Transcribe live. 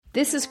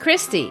This is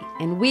Christy,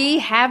 and we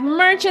have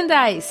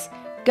merchandise.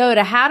 Go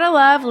to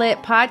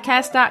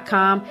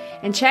howtolovelitpodcast.com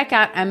and check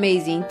out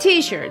amazing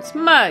t-shirts,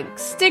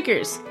 mugs,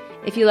 stickers.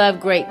 If you love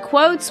great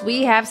quotes,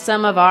 we have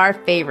some of our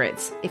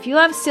favorites. If you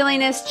love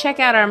silliness, check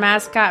out our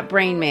mascot,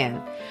 Brain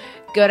Man.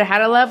 Go to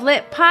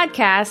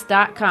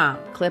howtolovelitpodcast.com,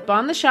 click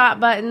on the shop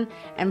button,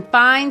 and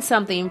find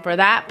something for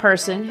that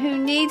person who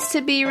needs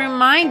to be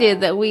reminded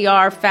that we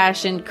are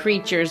fashioned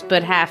creatures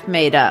but half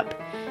made up.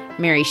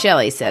 Mary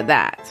Shelley said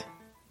that.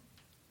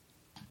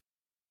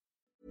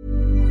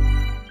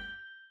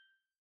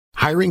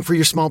 Hiring for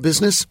your small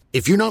business?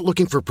 If you're not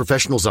looking for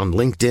professionals on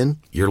LinkedIn,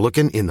 you're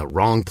looking in the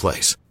wrong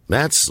place.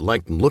 That's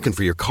like looking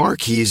for your car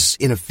keys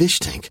in a fish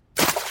tank.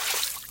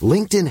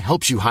 LinkedIn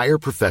helps you hire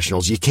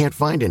professionals you can't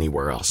find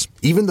anywhere else,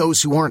 even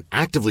those who aren't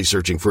actively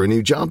searching for a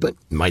new job but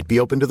might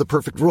be open to the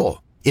perfect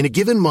role. In a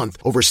given month,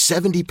 over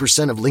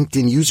 70% of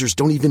LinkedIn users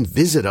don't even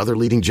visit other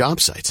leading job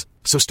sites.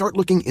 So start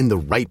looking in the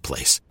right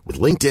place.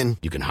 With LinkedIn,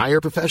 you can hire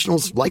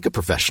professionals like a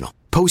professional.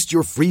 Post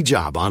your free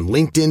job on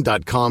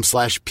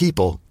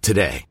linkedin.com/people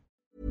today.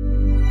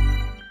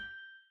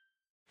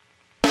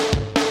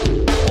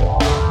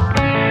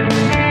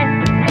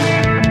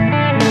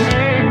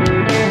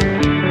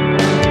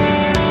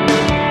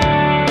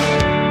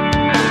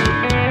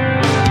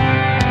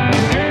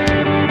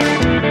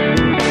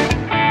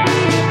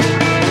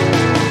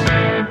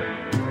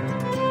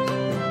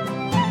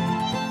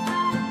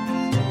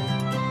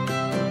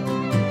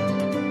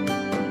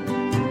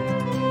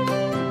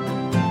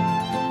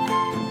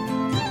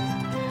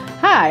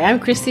 Hi, I'm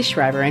Christy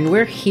Schreiber, and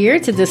we're here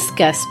to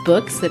discuss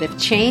books that have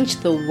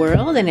changed the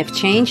world and have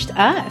changed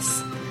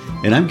us.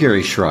 And I'm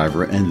Gary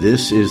Schreiber, and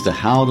this is the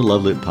How to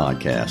Love Lit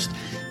podcast.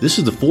 This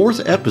is the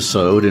fourth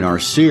episode in our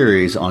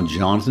series on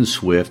Jonathan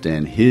Swift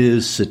and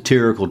his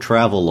satirical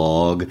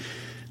travelogue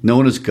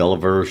known as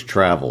Gulliver's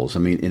Travels. I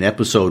mean, in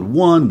episode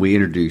 1, we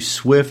introduced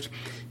Swift.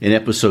 In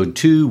episode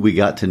 2, we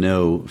got to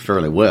know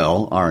fairly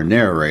well our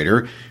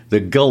narrator, the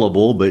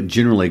gullible but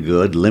generally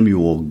good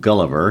Lemuel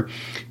Gulliver.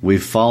 We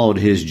followed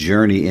his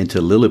journey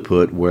into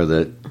Lilliput, where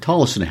the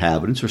tallest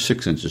inhabitants are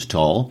 6 inches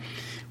tall.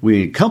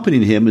 We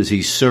accompanied him as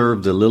he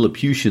served the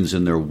Lilliputians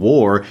in their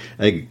war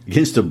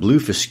against the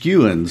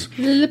Blefuscuans.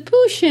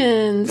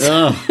 Lilliputians!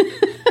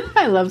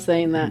 I love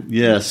saying that.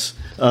 Yes.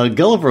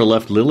 Gulliver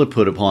left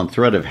Lilliput upon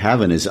threat of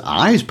having his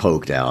eyes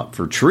poked out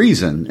for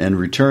treason and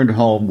returned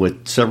home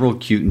with several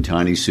cute and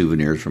tiny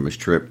souvenirs from his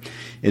trip.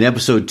 In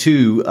episode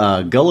 2,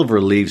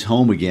 Gulliver leaves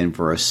home again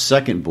for a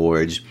second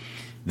voyage.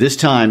 This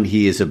time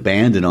he is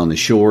abandoned on the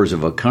shores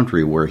of a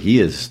country where he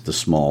is the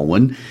small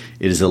one.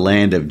 It is a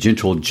land of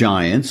gentle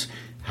giants.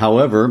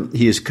 However,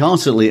 he is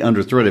constantly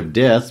under threat of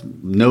death,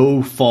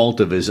 no fault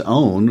of his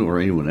own or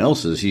anyone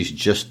else's. He's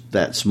just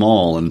that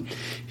small, and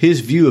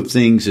his view of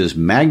things is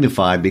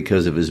magnified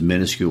because of his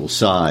minuscule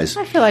size.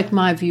 I feel like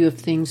my view of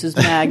things is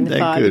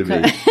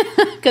magnified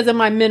because of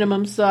my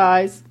minimum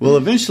size. Well,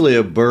 eventually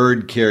a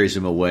bird carries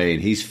him away,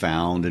 and he's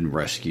found and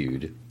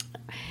rescued.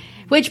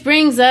 Which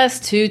brings us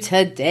to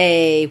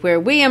today, where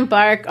we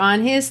embark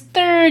on his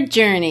third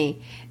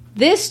journey.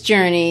 This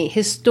journey,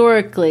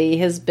 historically,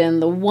 has been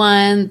the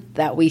one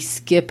that we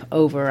skip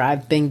over.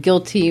 I've been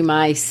guilty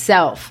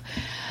myself.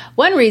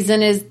 One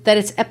reason is that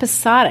it's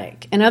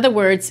episodic. In other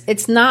words,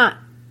 it's in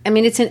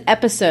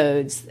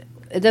episodes.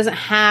 It doesn't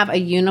have a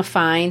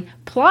unifying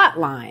plot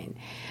line.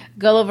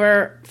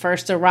 Gulliver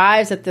first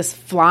arrives at this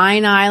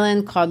flying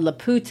island called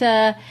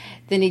Laputa.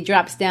 Then he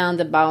drops down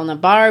to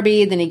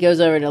Balnabarbi. Then he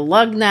goes over to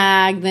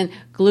Lugnag. Then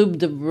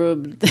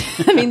Glubdabrub.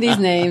 These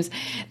names.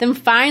 Then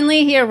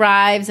finally he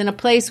arrives in a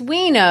place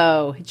we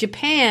know,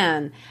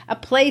 Japan, a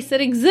place that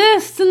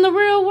exists in the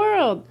real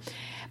world.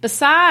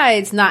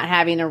 Besides not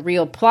having a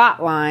real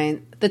plot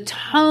line, the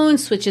tone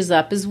switches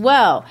up as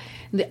well.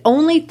 The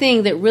only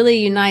thing that really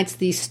unites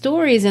these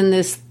stories in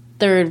this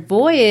third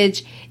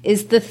voyage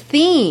is the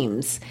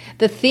themes.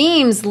 The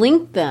themes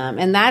link them,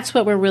 and that's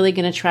what we're really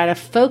going to try to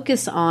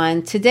focus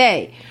on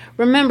today.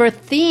 Remember,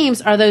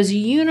 themes are those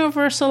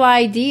universal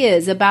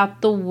ideas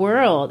about the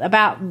world,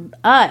 about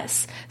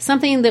us,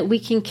 something that we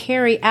can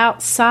carry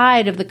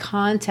outside of the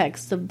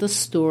context of the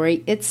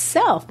story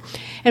itself.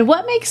 And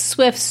what makes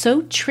Swift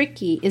so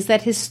tricky is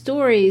that his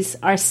stories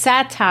are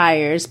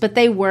satires, but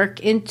they work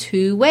in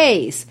two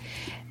ways.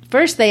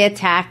 First, they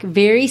attack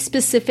very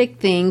specific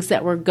things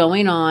that were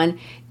going on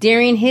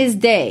during his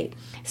day,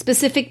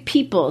 specific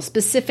people,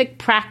 specific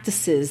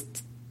practices,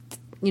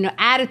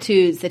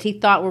 attitudes that he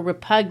thought were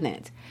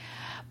repugnant.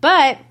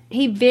 But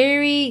he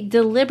very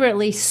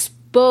deliberately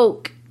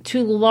spoke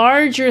to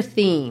larger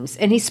themes,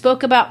 and he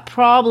spoke about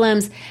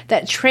problems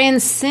that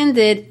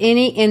transcended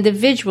any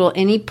individual,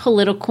 any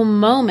political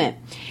moment.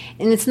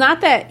 And it's not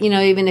that,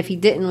 even if he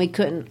didn't, we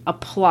couldn't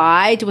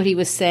apply to what he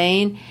was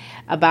saying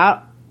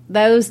about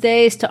those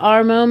days to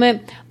our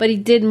moment, but he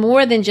did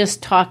more than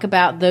just talk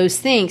about those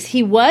things.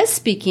 He was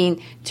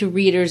speaking to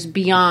readers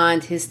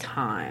beyond his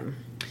time.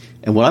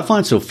 And what I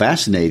find so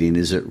fascinating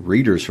is that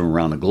readers from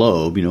around the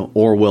globe,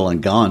 Orwell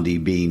and Gandhi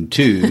being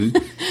two,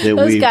 that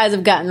those guys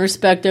have gotten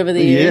respect over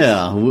the years.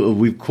 Yeah,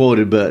 we've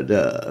quoted,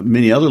 but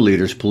many other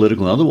leaders,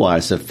 political and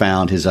otherwise, have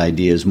found his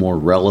ideas more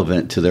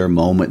relevant to their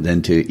moment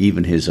than to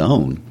even his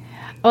own.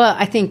 Well,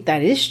 I think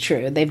that is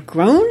true. They've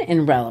grown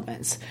in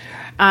relevance.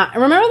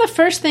 Remember, the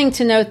first thing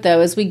to note,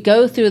 though, as we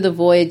go through the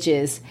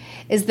voyages,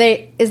 is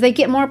they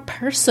get more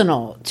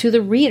personal to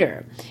the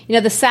reader.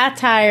 The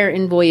satire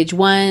in Voyage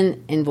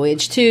 1 and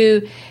Voyage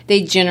 2,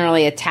 they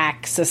generally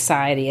attack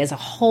society as a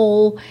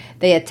whole.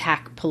 They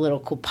attack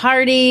political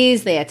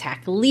parties. They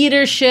attack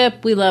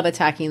leadership. We love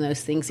attacking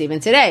those things even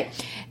today.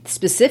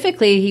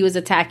 Specifically, he was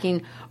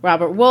attacking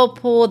Robert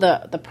Walpole,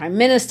 the Prime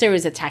Minister,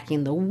 was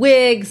attacking the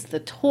Whigs, the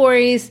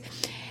Tories.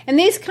 And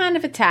these kind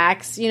of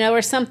attacks,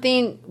 are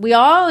something we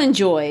all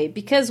enjoy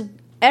because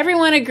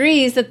everyone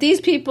agrees that these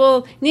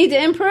people need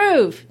to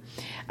improve.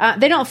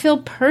 They don't feel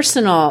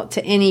personal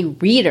to any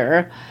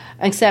reader,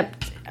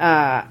 except,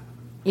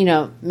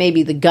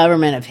 maybe the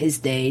government of his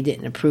day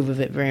didn't approve of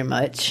it very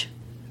much.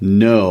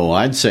 No,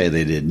 I'd say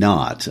they did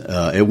not.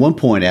 At one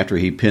point, after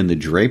he penned the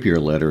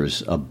Drapier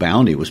Letters, a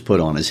bounty was put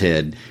on his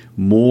head.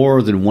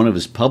 More than one of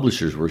his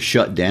publishers were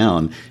shut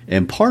down.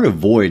 And part of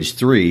Voyage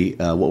 3,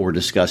 what we're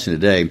discussing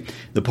today,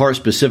 the part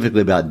specifically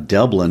about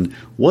Dublin,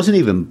 wasn't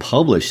even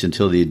published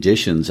until the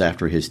editions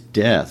after his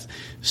death.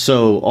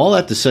 So all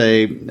that to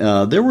say,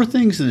 there were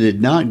things that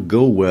did not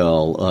go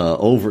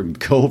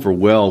over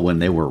well when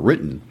they were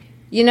written.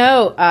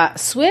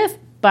 Swift,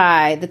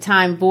 by the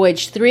time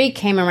Voyage 3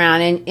 came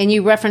around, and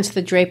you referenced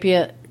the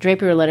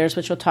Drapier Letters,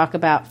 which we'll talk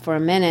about for a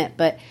minute,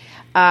 but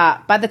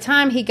by the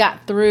time he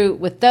got through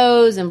with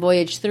those and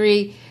Voyage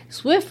 3,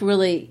 Swift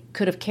really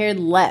could have cared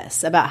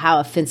less about how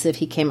offensive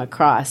he came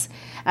across.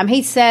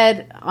 He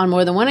said on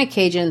more than one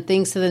occasion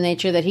things to the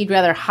nature that he'd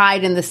rather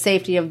hide in the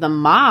safety of the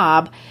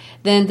mob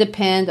than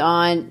depend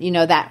on,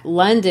 that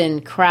London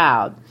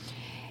crowd.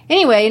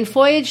 Anyway, in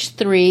Voyage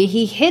 3,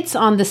 he hits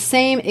on the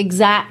same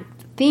exact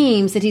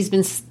themes that he's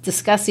been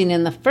discussing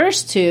in the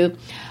first two,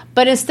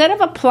 but instead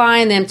of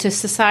applying them to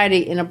society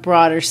in a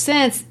broader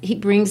sense, he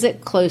brings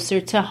it closer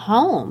to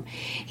home.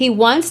 He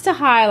wants to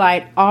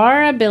highlight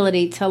our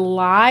ability to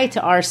lie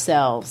to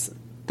ourselves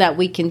that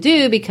we can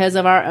do because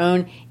of our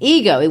own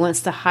ego. He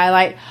wants to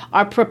highlight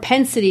our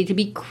propensity to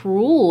be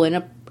cruel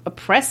and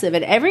oppressive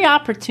at every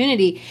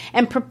opportunity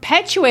and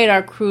perpetuate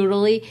our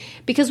cruelty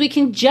because we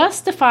can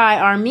justify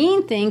our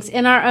mean things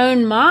in our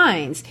own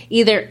minds,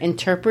 either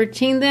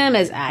interpreting them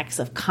as acts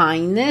of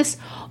kindness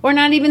or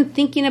not even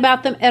thinking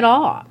about them at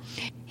all.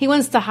 He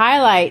wants to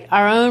highlight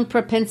our own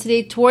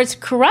propensity towards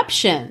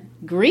corruption,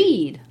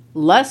 greed,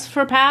 lust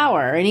for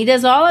power, and he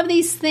does all of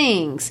these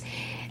things,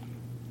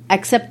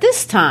 except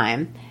this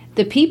time,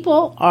 the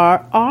people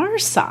are our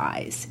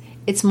size.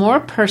 It's more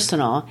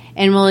personal,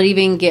 and will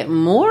even get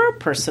more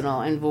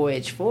personal in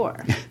Voyage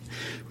 4.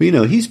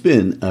 Well, he's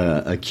been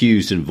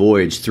accused in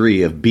Voyage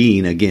 3 of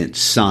being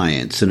against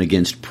science and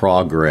against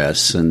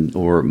progress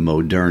or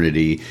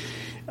modernity.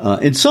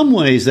 In some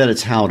ways, that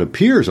is how it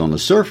appears on the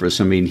surface.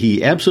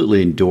 He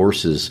absolutely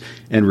endorses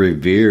and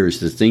reveres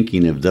the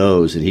thinking of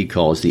those that he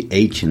calls the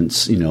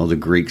ancients, the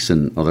Greeks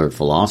and other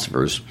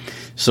philosophers.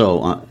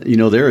 So,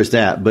 there is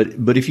that.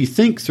 But if you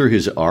think through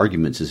his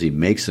arguments as he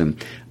makes them,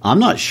 I'm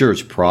not sure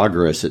it's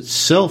progress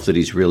itself that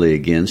he's really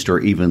against or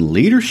even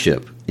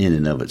leadership in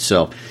and of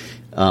itself.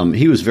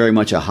 He was very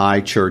much a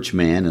high church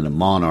man and a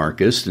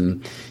monarchist,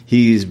 and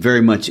he's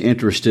very much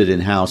interested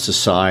in how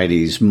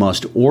societies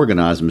must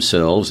organize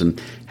themselves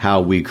and how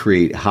we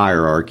create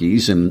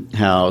hierarchies and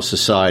how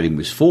society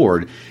moves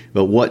forward.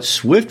 But what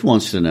Swift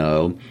wants to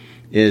know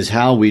is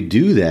how we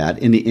do that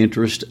in the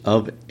interest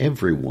of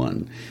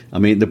everyone.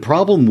 The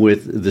problem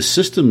with the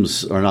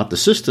systems are not the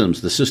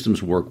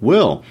systems work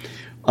well.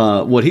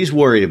 What he's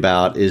worried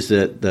about is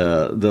that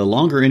the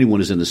longer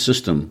anyone is in the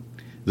system,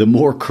 the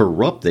more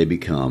corrupt they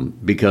become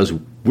because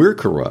we're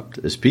corrupt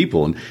as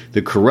people. And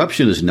the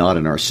corruption is not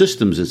in our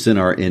systems, it's in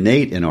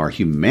our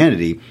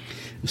humanity.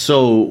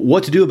 So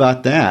what to do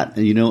about that?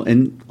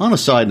 And on a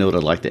side note,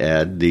 I'd like to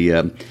add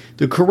the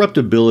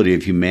corruptibility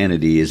of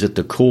humanity is at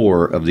the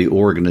core of the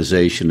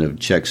organization of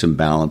checks and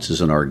balances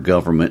in our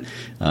government.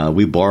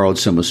 We borrowed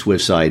some of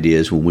Swift's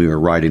ideas when we were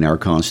writing our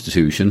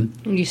Constitution.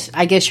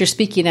 I guess you're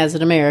speaking as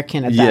an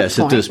American at that point. Yes,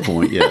 at this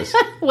point, yes.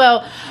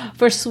 Well,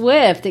 for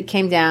Swift, it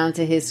came down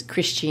to his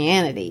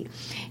Christianity.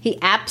 He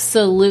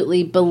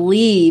absolutely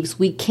believes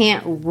we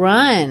can't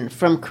run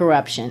from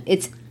corruption.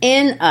 It's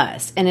in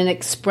us, and it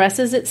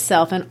expresses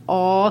itself in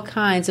all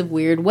kinds of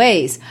weird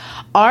ways.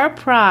 Our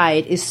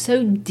pride is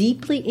so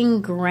deeply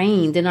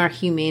ingrained in our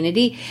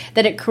humanity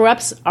that it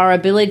corrupts our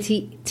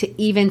ability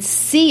to even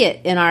see it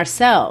in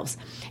ourselves.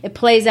 It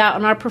plays out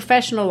in our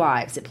professional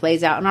lives. It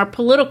plays out in our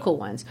political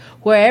ones.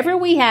 Wherever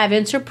we have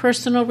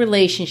interpersonal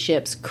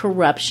relationships,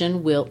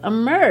 corruption will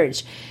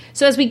emerge.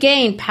 So as we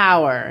gain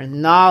power,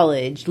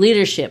 knowledge,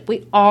 leadership,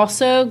 we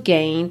also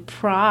gain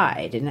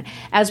pride. And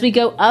as we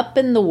go up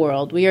in the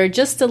world, we are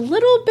just a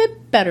little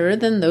bit better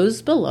than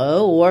those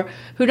below or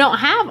who don't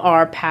have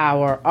our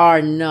power,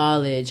 our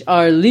knowledge,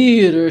 our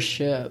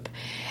leadership.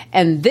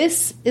 And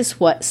this is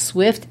what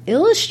Swift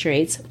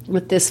illustrates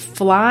with this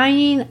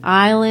flying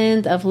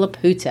island of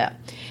Laputa.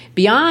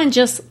 Beyond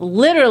just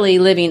literally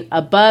living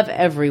above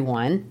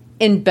everyone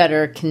in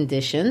better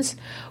conditions,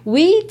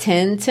 we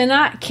tend to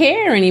not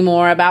care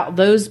anymore about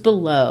those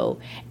below.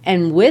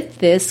 And with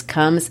this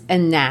comes a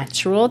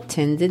natural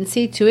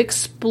tendency to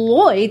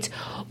exploit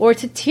or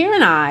to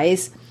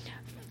tyrannize,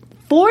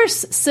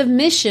 force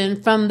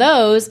submission from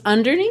those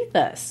underneath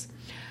us.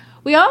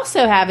 We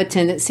also have a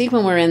tendency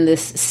when we're in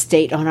this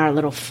state on our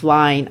little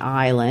flying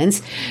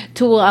islands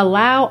to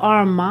allow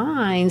our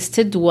minds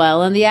to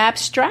dwell in the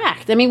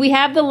abstract. I mean, we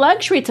have the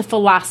luxury to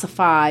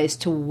philosophize,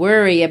 to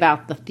worry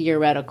about the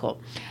theoretical.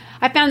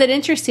 I found it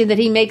interesting that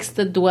he makes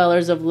the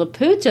dwellers of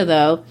Laputa,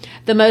 though,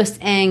 the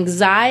most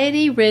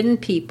anxiety-ridden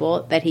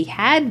people that he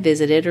had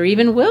visited or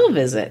even will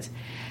visit.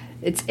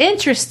 It's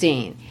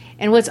interesting.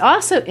 And what's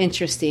also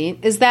interesting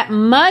is that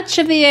much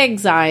of the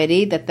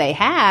anxiety that they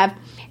have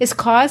is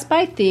caused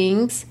by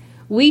things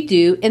we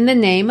do in the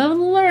name of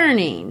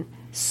learning,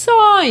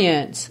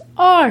 science,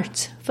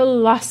 art,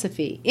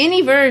 philosophy.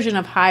 Any version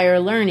of higher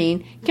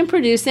learning can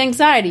produce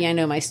anxiety. I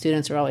know my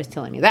students are always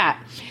telling me that.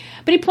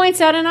 But he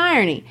points out an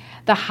irony.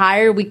 The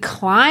higher we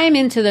climb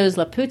into those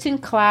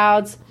Laputan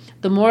clouds,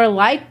 the more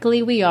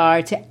likely we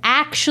are to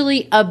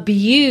actually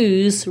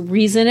abuse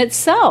reason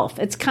itself.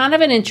 It's kind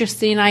of an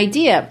interesting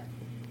idea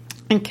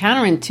and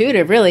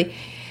counterintuitive, really.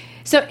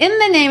 So in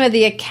the name of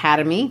the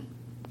academy,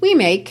 we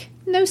make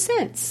no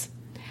sense.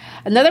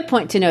 Another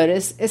point to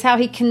notice is how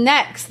he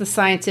connects the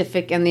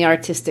scientific and the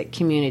artistic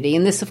community.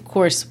 And this, of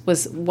course,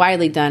 was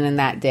widely done in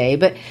that day.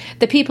 But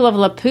the people of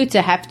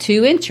Laputa have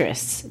two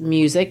interests,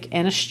 music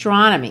and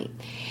astronomy.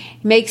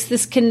 He makes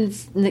this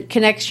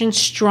connection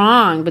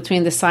strong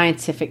between the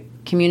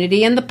scientific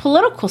community and the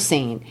political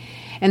scene.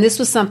 And this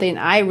was something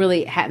I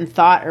really hadn't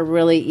thought or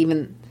really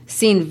even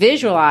seen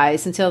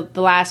visualized until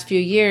the last few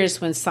years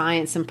when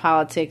science and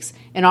politics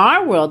in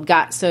our world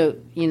got so,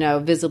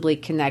 visibly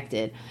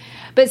connected.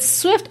 But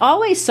Swift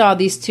always saw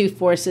these two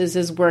forces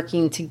as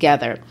working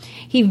together.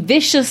 He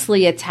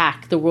viciously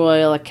attacked the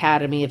Royal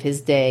Academy of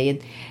his day,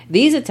 and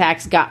these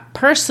attacks got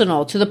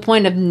personal to the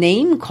point of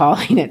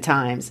name-calling at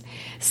times.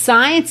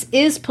 Science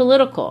is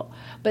political,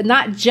 but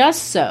not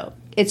just so.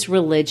 It's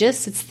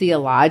religious, it's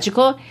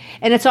theological,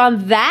 and it's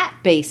on that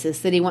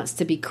basis that he wants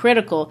to be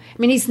critical. I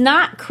mean, he's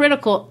not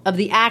critical of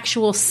the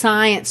actual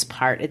science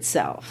part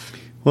itself.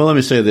 Well, let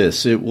me say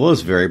this. It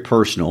was very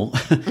personal,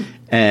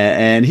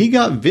 and he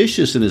got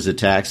vicious in his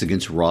attacks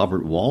against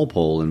Robert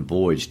Walpole in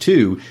Voyage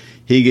 2.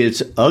 He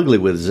gets ugly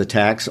with his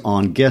attacks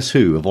on guess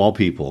who, of all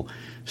people?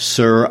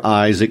 Sir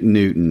Isaac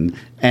Newton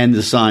and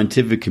the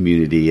scientific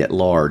community at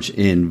large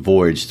in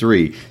Voyage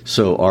 3.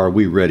 So are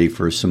we ready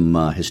for some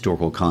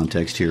historical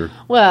context here?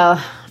 Well,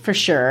 for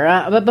sure.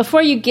 But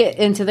before you get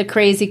into the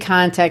crazy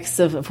context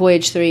of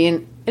Voyage 3,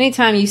 and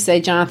anytime you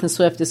say Jonathan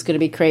Swift is going to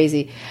be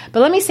crazy, but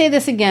let me say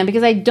this again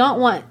because I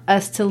don't want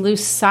us to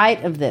lose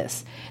sight of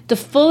this. To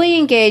fully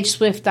engage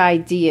Swift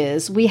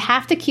ideas, we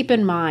have to keep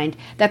in mind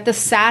that the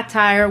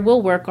satire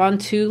will work on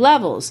two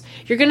levels.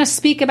 You're going to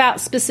speak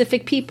about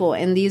specific people,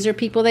 and these are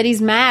people that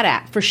he's mad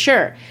at, for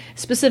sure.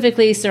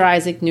 Specifically, Sir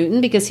Isaac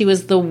Newton, because he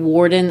was the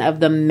warden of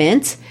the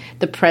Mint,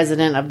 the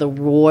president of the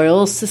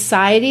Royal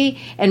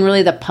Society, and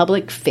really the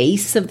public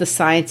face of the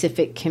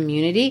scientific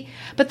community.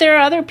 But there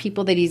are other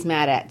people that he's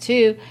mad at,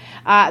 too.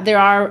 There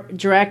are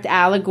direct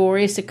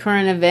allegories to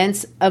current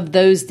events of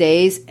those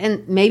days,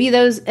 and maybe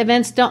those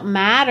events don't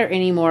matter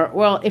anymore.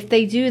 Well, if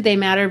they do, they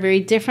matter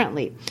very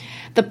differently.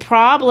 The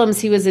problems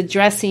he was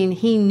addressing,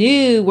 he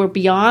knew were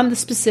beyond the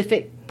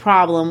specific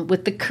problem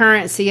with the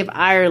currency of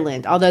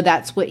Ireland, although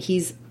that's what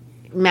he's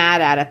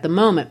mad at the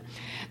moment.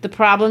 The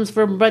problems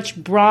were much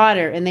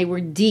broader and they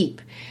were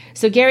deep.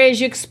 So, Gary,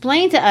 as you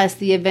explained to us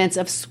the events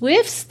of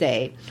Swift's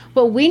day,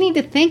 what we need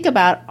to think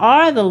about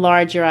are the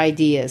larger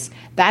ideas.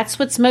 That's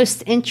what's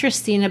most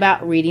interesting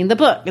about reading the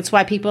book. It's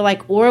why people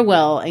like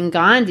Orwell and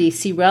Gandhi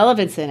see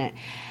relevance in it.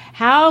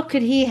 How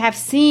could he have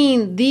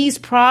seen these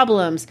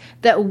problems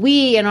that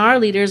we and our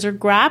leaders are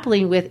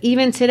grappling with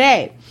even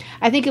today?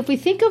 I think if we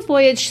think of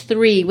Voyage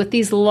 3 with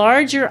these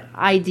larger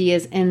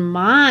ideas in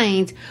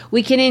mind,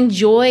 we can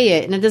enjoy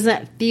it and it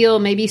doesn't feel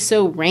maybe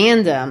so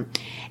random.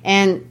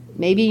 And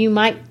maybe you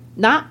might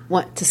not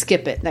want to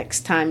skip it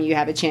next time you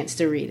have a chance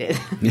to read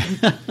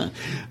it.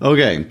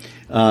 Okay.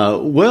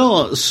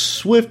 Well,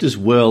 Swift is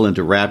well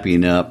into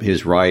wrapping up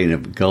his writing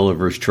of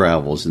Gulliver's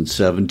Travels in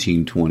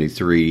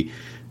 1723.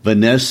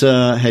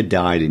 Vanessa had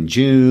died in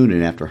June,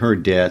 and after her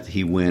death,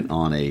 he went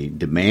on a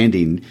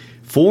demanding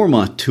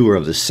 4-month tour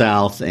of the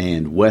south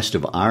and west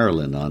of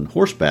Ireland on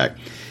horseback.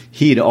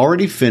 He had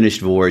already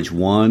finished Voyage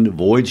 1,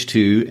 Voyage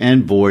 2,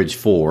 and Voyage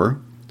 4.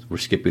 We're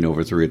skipping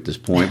over 3 at this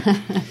point.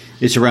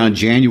 It's around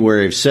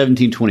January of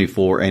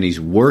 1724, and he's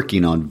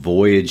working on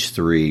Voyage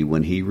 3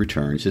 when he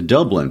returns to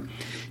Dublin.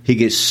 He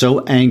gets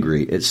so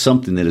angry at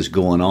something that is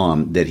going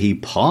on that he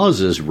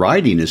pauses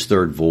writing his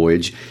third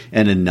voyage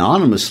and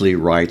anonymously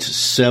writes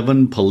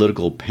 7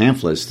 political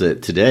pamphlets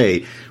that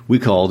today we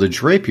call the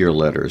Drapier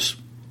Letters.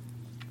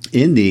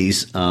 In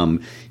these,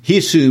 he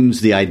assumes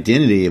the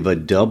identity of a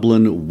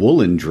Dublin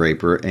woolen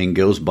draper and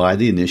goes by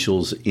the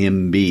initials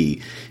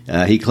MB.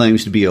 He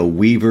claims to be a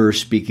weaver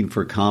speaking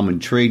for common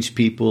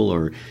tradespeople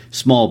or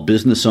small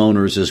business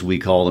owners, as we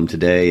call them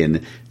today.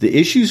 And the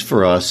issues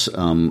for us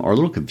are a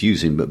little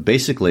confusing, but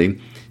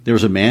basically there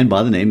was a man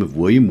by the name of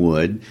William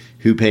Wood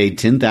who paid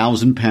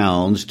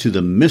 £10,000 to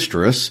the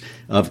mistress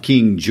of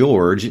King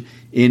George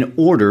in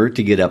order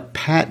to get a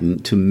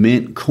patent to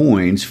mint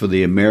coins for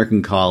the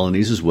American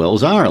colonies as well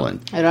as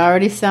Ireland. It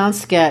already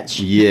sounds sketch.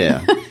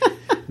 Yeah.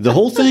 The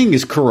whole thing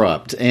is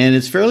corrupt, and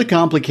it's fairly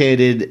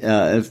complicated.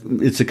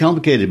 It's a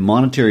complicated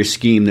monetary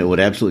scheme that would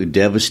absolutely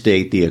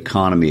devastate the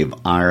economy of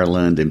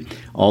Ireland, and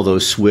although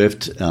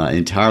Swift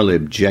entirely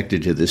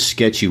objected to this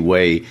sketchy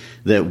way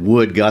that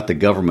Wood got the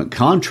government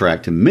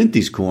contract to mint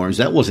these coins,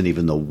 that wasn't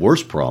even the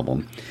worst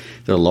problem.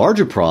 The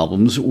larger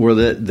problems were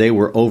that they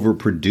were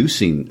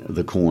overproducing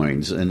the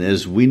coins, and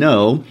as we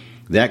know,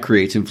 that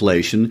creates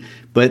inflation,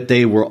 but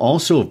they were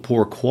also of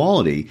poor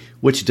quality,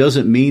 which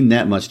doesn't mean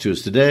that much to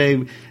us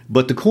today,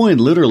 but the coin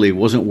literally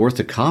wasn't worth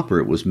the copper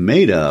it was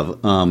made of.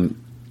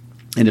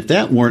 And if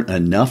that weren't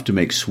enough to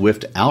make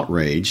Swift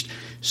outraged,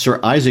 Sir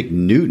Isaac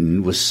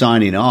Newton was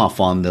signing off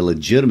on the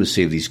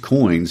legitimacy of these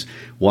coins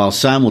while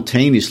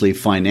simultaneously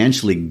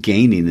financially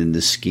gaining in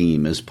the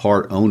scheme as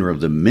part owner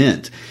of the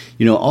mint.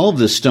 You know, all of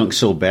this stunk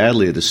so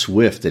badly to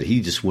Swift that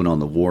he just went on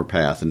the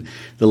warpath. And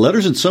the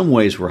letters in some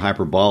ways were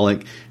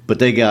hyperbolic, but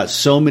they got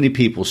so many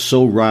people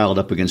so riled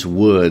up against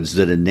Woods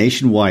that a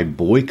nationwide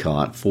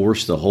boycott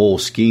forced the whole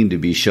scheme to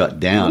be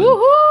shut down.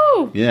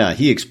 Woohoo! Yeah,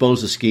 he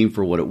exposed the scheme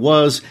for what it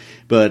was,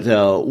 but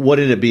what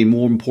ended up being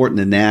more important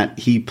than that,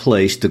 he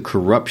placed the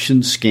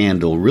corruption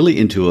scandal really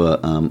into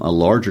a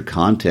larger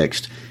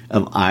context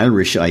of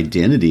Irish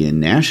identity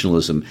and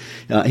nationalism.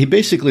 He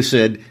basically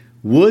said,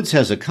 Woods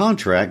has a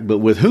contract, but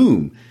with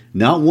whom?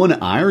 Not one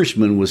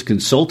Irishman was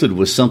consulted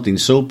with something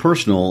so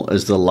personal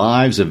as the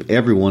lives of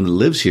everyone that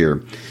lives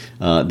here.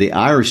 The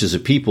Irish as a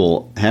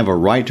people have a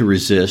right to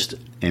resist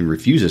and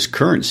refuse this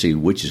currency,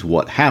 which is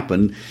what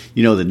happened.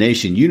 You know, the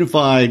nation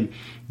unified,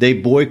 they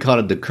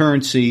boycotted the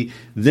currency,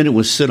 then it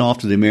was sent off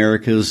to the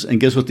Americas, and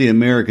guess what the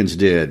Americans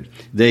did?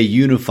 They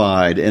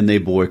unified and they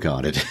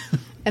boycotted.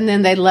 And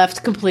then they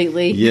left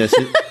completely. Yes,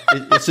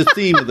 it's a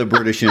theme of the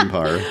British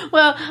Empire.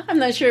 Well, I'm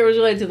not sure it was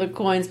related to the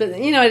coins, but,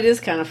 you know, it is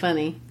kind of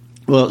funny.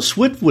 Well,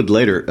 Swift would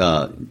later,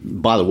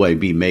 by the way,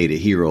 be made a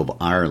hero of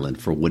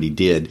Ireland for what he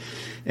did.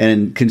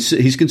 And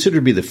he's considered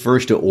to be the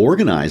first to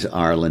organize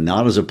Ireland,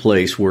 not as a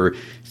place where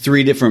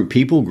 3 different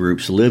people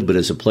groups lived, but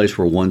as a place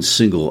where one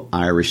single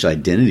Irish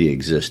identity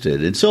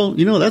existed. And so,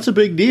 you know, that's a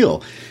big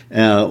deal.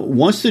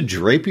 Once the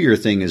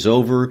Drapier thing is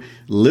over,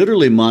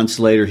 literally months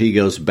later, he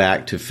goes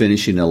back to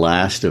finishing the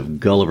last of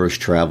Gulliver's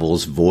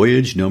Travels,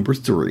 Voyage number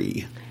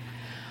 3.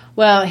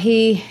 Well,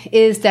 he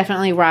is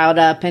definitely riled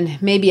up,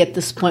 and maybe at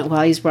this point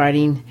while he's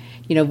writing,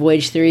 you know,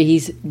 Voyage 3,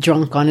 he's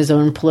drunk on his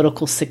own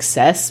political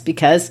success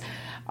because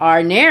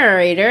our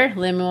narrator,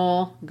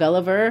 Lemuel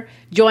Gulliver,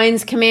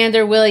 joins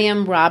Commander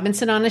William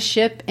Robinson on a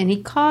ship, and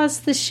he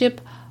calls the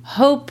ship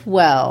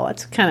Hopewell.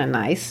 It's kind of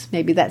nice.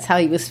 Maybe that's how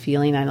he was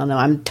feeling. I don't know.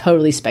 I'm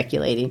totally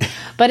speculating.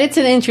 But it's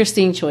an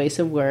interesting choice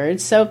of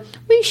words, so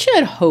we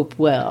should hope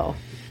well.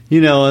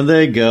 You know, and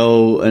they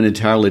go an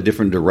entirely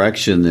different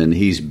direction than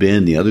he's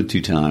been the other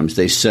 2 times.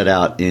 They set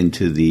out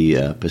into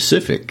the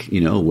Pacific, you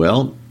know,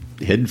 well,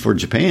 headed for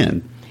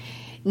Japan.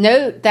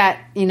 Note that,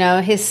 you know,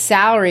 his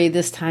salary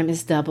this time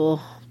is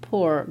double.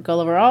 Poor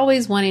Gulliver,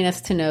 always wanting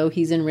us to know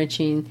he's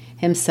enriching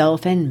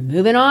himself and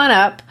moving on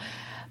up.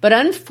 But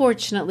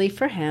unfortunately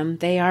for him,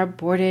 they are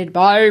boarded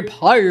by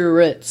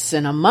pirates,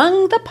 and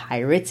among the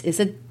pirates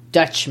is a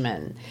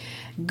Dutchman.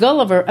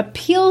 Gulliver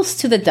appeals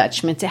to the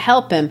Dutchman to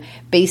help him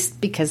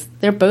because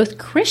they're both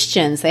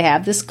Christians. They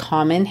have this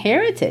common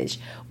heritage.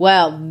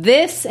 Well,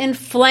 this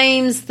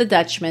inflames the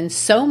Dutchman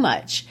so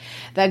much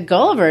that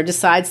Gulliver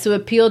decides to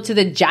appeal to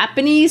the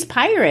Japanese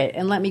pirate.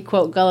 And let me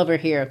quote Gulliver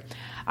here.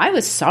 I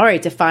was sorry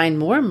to find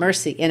more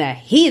mercy in a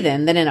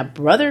heathen than in a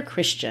brother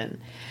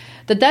Christian.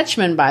 The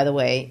Dutchman, by the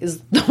way,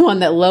 is the one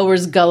that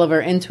lowers Gulliver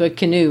into a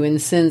canoe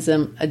and sends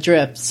him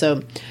adrift.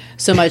 So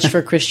much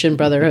for Christian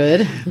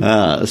brotherhood.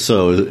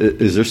 So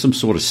is there some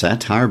sort of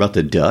satire about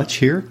the Dutch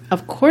here?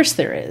 Of course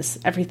there is.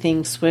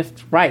 Everything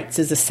Swift writes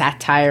is a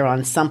satire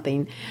on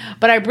something.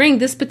 But I bring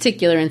this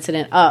particular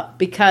incident up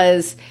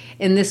because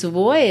in this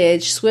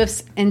voyage,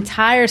 Swift's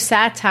entire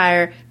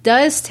satire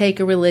does take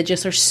a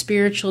religious or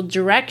spiritual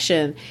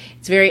direction.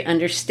 It's very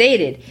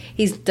understated.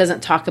 He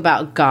doesn't talk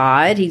about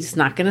God. He's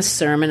not going to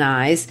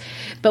sermonize.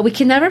 But we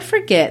can never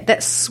forget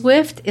that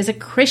Swift is a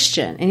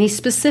Christian, and he's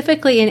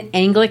specifically an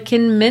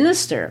Anglican minister.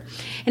 sinister.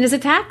 And his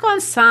attack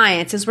on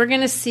science, as we're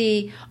going to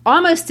see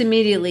almost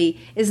immediately,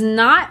 is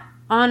not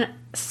on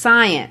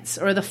science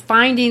or the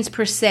findings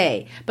per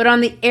se, but on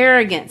the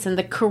arrogance and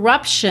the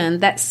corruption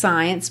that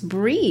science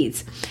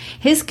breeds.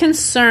 His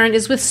concern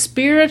is with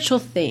spiritual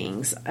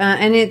things,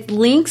 and it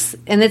links,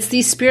 and it's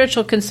these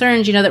spiritual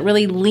concerns, that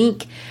really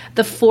link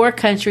the 4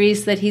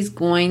 countries that he's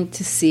going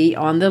to see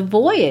on the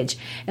voyage.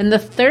 And the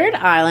 3rd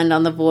island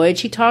on the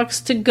voyage, he talks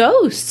to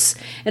ghosts.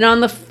 And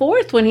on the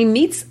 4th one, he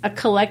meets a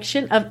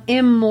collection of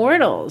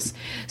immortals.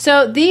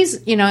 So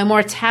these,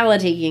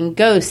 immortality and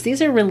ghosts,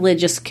 these are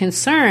religious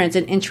concerns,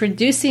 and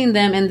introducing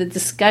them in the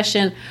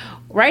discussion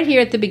right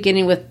here at the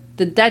beginning with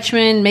the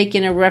Dutchman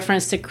making a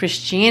reference to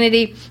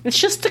Christianity, it's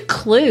just a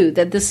clue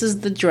that this is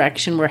the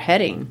direction we're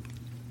heading.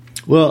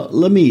 Well,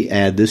 let me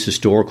add this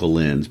historical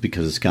lens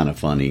because it's kind of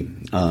funny.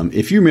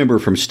 If you remember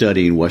from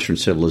studying Western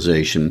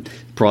civilization,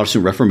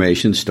 Protestant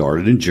Reformation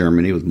started in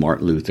Germany with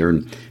Martin Luther,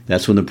 and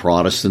that's when the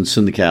Protestants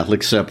and the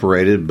Catholics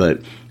separated.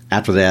 But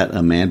after that,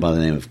 a man by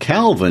the name of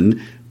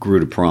Calvin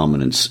grew to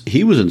prominence.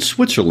 He was in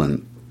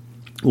Switzerland.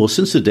 Well,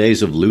 since the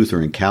days of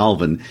Luther and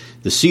Calvin,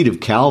 the seat of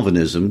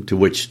Calvinism, to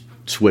which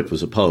Swift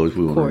was opposed,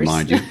 we want to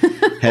remind you,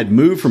 had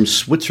moved from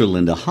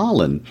Switzerland to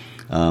Holland.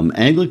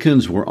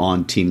 Anglicans were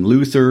on Team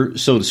Luther,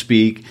 so to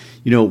speak,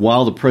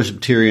 while the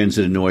Presbyterians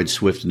that annoyed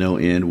Swift to no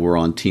end were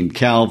on Team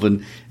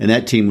Calvin, and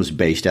that team was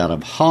based out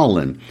of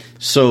Holland.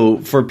 So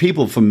for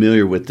people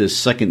familiar with this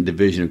second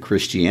division of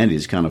Christianity,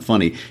 it's kind of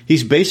funny.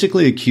 He's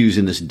basically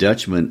accusing this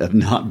Dutchman of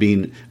not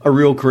being a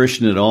real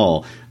Christian at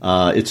all.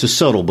 It's a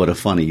subtle but a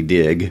funny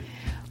dig.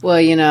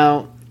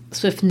 Well,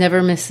 Swift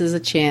never misses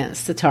a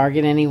chance to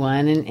target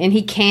anyone, and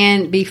he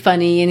can be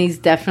funny, and he's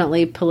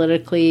definitely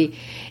politically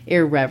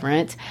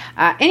irreverent.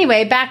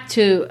 Anyway, back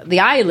to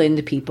the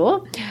island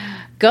people.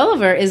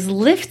 Gulliver is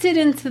lifted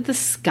into the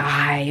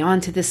sky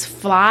onto this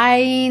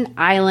flying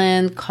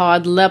island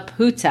called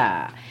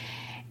Laputa.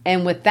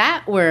 And with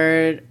that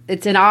word,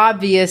 it's an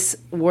obvious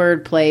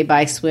wordplay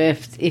by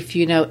Swift if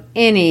you know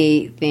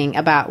anything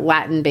about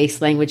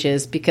Latin-based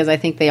languages, because I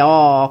think they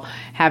all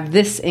have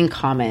this in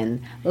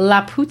common.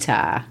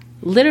 Laputa,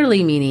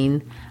 literally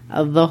meaning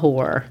the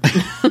whore.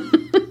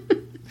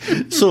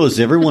 So is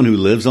everyone who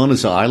lives on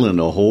this island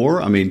a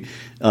whore? I mean,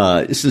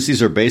 since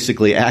these are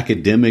basically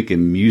academic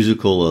and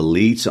musical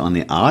elites on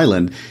the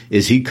island,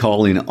 is he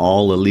calling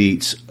all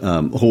elites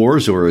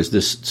whores, or is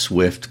this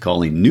Swift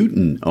calling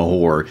Newton a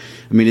whore?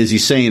 I mean, is he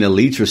saying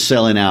elites are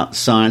selling out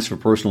science for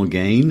personal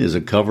gain as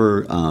a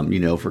cover,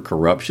 for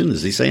corruption?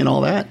 Is he saying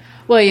all that?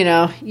 Well,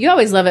 you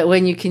always love it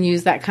when you can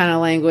use that kind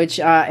of language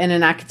in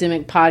an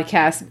academic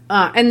podcast.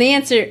 And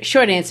the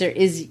short answer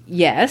is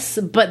yes,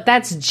 but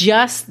that's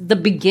just the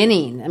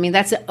beginning. I mean,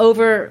 that's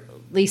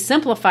overly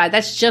simplified.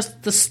 That's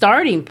just the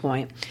starting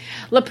point.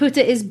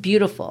 Laputa is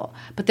beautiful,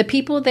 but the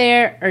people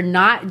there are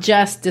not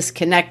just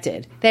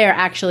disconnected. They are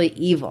actually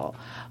evil.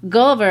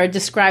 Gulliver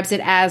describes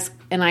it as,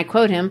 and I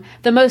quote him,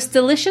 the most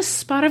delicious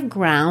spot of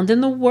ground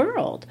in the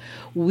world.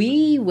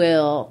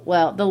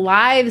 The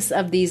lives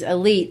of these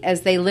elite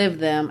as they live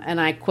them, and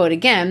I quote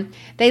again,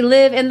 they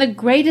live in the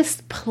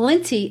greatest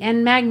plenty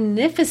and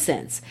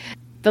magnificence.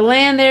 The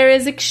land there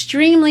is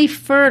extremely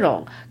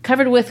fertile,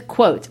 covered with,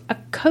 quote, a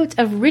coat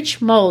of rich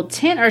mold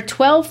 10 or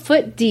 12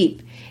 foot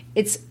deep.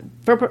 It's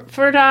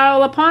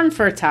fertile upon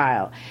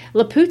fertile.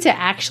 Laputa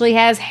actually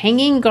has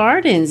hanging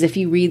gardens if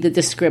you read the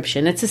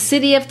description. It's a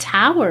city of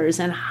towers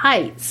and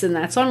heights, and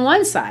that's on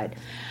one side.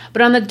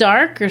 But on the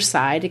darker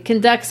side, it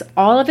conducts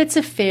all of its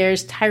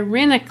affairs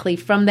tyrannically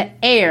from the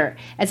air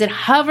as it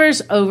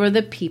hovers over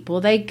the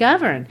people they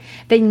govern.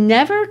 They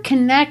never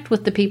connect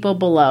with the people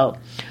below.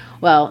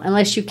 Well,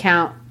 unless you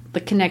count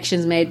the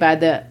connections made by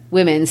the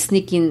women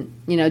sneaking,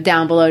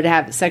 down below to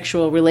have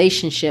sexual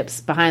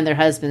relationships behind their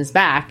husband's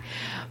back.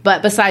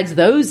 But besides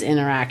those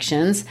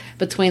interactions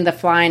between the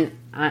flying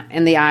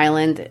and the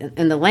island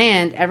and the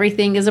land,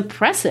 everything is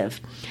oppressive.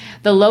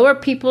 The lower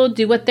people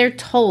do what they're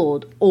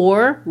told,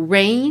 or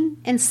rain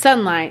and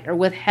sunlight are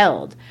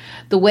withheld.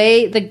 The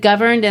way the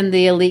governed and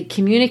the elite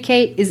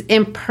communicate is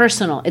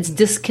impersonal. It's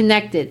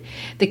disconnected.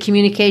 The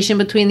communication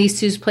between these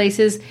two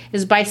places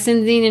is by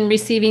sending and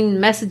receiving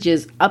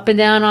messages up and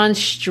down on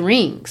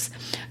strings.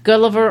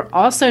 Gulliver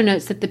also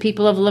notes that the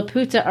people of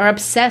Laputa are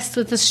obsessed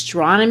with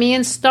astronomy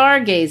and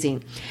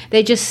stargazing.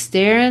 They just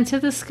stare into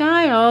the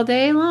sky all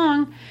day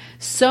long.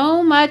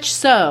 So much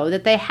so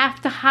that they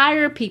have to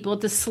hire people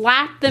to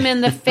slap them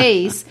in the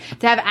face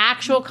to have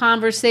actual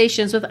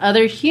conversations with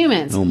other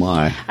humans. Oh,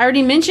 my. I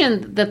already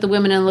mentioned that the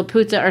women in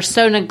Laputa are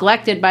so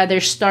neglected by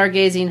their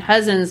stargazing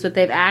husbands that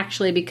they've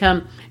actually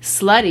become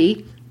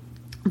slutty,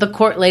 the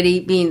court lady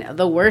being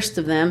the worst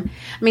of them.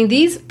 I mean,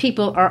 these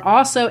people are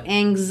also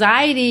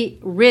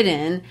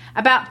anxiety-ridden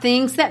about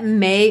things that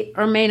may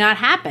or may not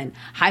happen,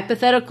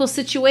 hypothetical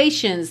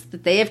situations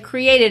that they have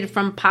created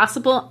from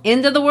possible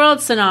end-of-the-world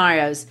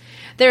scenarios.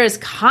 There is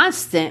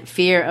constant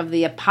fear of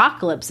the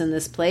apocalypse in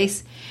this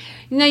place.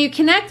 You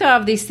connect all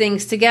of these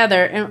things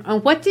together,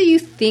 and what do you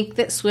think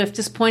that Swift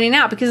is pointing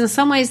out? Because in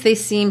some ways they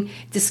seem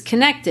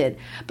disconnected.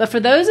 But for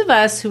those of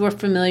us who are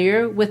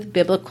familiar with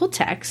biblical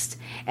text,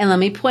 and let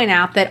me point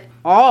out that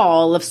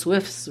all of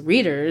Swift's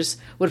readers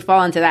would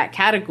fall into that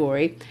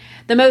category,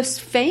 the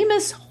most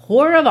famous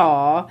whore of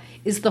all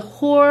is the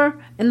whore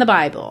in the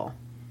Bible,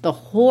 the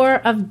whore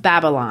of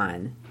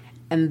Babylon,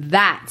 and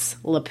that's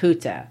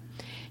Laputa.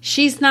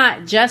 She's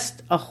not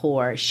just a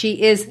whore,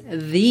 she is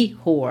the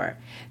whore.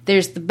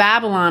 There's the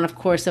Babylon, of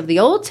course, of the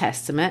Old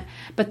Testament,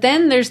 but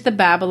then there's the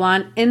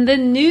Babylon in the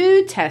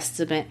New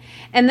Testament.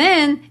 And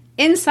then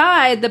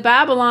inside the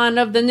Babylon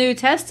of the New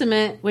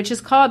Testament, which is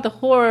called the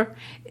whore,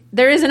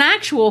 there is an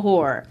actual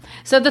whore.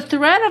 So the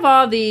thread of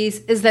all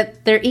these is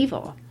that they're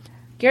evil.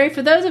 Gary,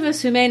 for those of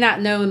us who may not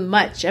know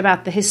much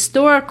about the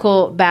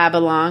historical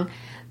Babylon,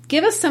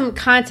 give us some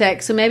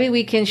context so maybe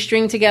we can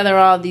string together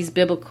all these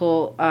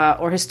biblical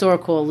or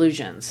historical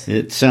allusions.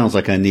 It sounds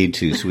like I need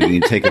to, so we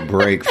can take a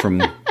break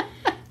from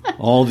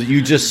all that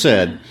you just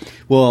said.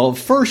 Well,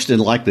 first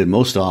and likely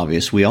most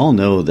obvious, we all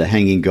know the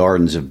Hanging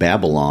Gardens of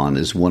Babylon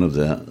is one of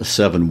the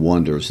 7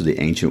 wonders of the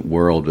ancient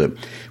world, but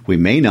we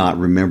may not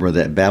remember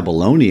that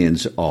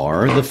Babylonians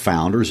are the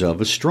founders of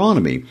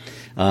astronomy.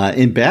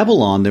 In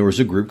Babylon, there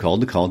was a group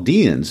called the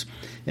Chaldeans,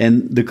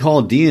 and the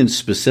Chaldeans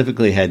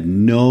specifically had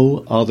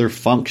no other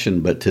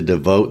function but to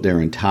devote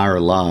their entire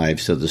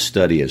lives to the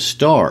study of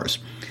stars.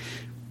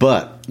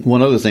 But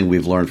one other thing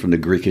we've learned from the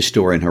Greek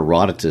historian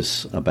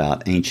Herodotus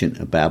about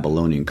ancient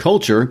Babylonian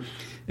culture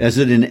is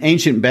that in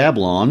ancient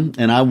Babylon,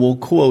 and I will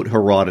quote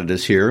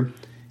Herodotus here,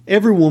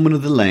 every woman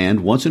of the land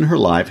once in her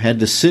life had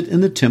to sit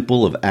in the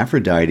temple of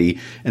Aphrodite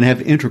and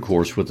have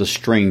intercourse with a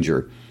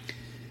stranger.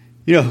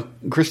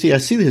 Christy, I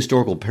see the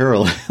historical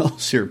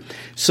parallels here.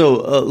 So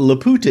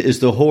Laputa is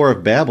the whore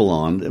of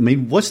Babylon. I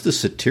mean, what's the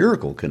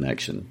satirical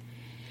connection?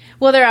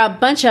 Well, there are a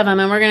bunch of them,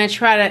 and we're going to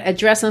try to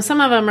address them. Some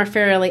of them are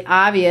fairly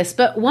obvious,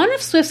 but one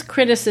of Swift's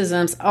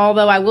criticisms,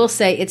 although I will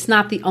say it's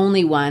not the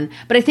only one,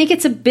 but I think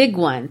it's a big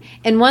one,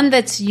 and one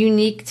that's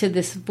unique to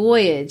this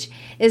voyage,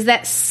 is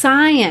that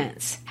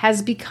science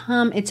has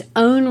become its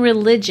own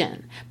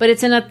religion, but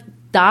it's an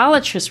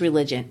idolatrous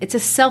religion. It's a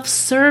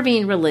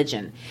self-serving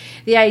religion.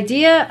 The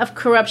idea of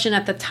corruption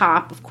at the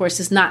top, of course,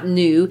 is not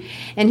new,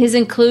 and his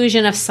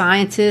inclusion of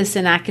scientists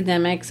and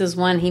academics is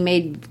one he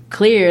made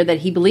clear that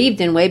he believed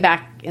in way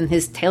back in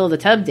his Tale of the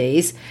Tub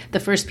days, the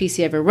first piece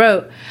he ever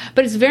wrote.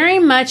 But it's very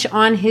much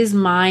on his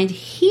mind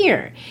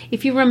here.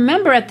 If you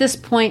remember, at this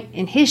point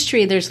in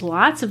history, there's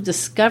lots of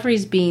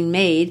discoveries being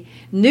made.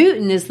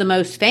 Newton is the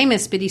most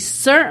famous, but he's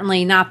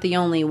certainly not the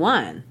only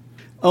one.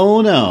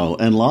 Oh, no.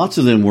 And lots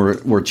of them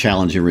were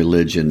challenging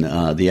religion.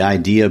 The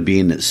idea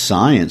being that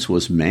science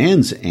was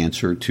man's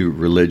answer to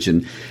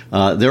religion.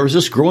 There was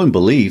this growing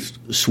belief,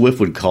 Swift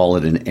would call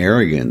it an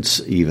arrogance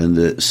even,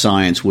 that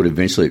science would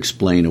eventually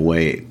explain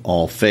away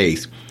all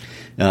faith.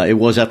 It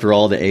was, after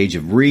all, the age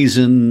of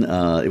reason.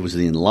 It was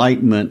the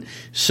Enlightenment.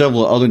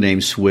 Several other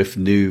names Swift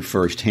knew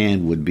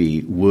firsthand would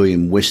be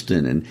William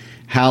Whiston and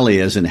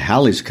Halley, as in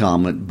Halley's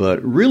Comet,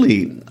 but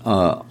really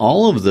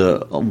all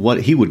of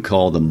what he would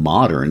call the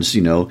moderns,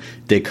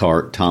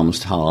 Descartes,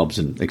 Thomas Hobbes,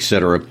 and et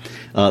cetera.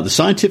 The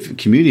scientific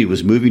community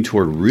was moving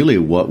toward really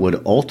what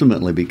would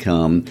ultimately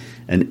become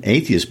an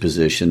atheist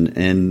position.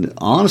 And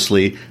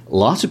honestly,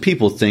 lots of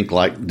people think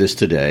like this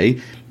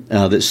today,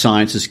 that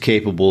science is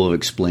capable of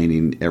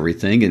explaining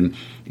everything. And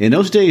in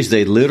those days,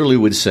 they literally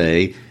would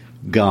say,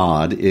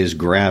 God is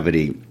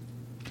gravity.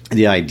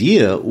 The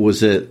idea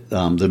was that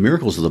the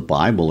miracles of the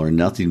Bible are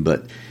nothing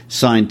but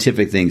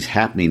scientific things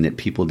happening that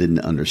people didn't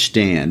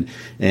understand.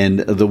 And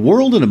the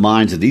world and the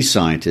minds of these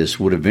scientists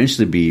would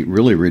eventually be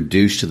really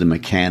reduced to the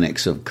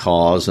mechanics of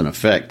cause and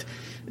effect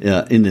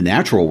in the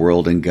natural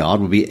world, and God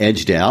would be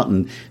edged out.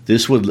 And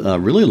this would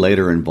really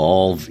later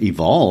evolve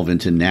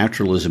into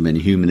naturalism and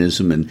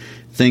humanism and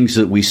things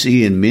that we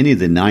see in many of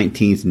the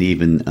 19th and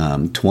even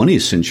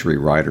 20th century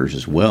writers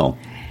as well.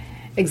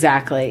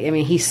 Exactly. I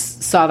mean, he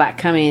saw that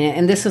coming,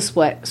 and this is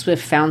what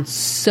Swift found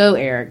so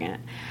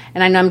arrogant.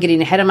 And I know I'm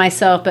getting ahead of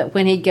myself, but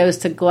when he goes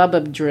to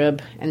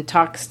Glubbdrib and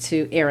talks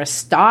to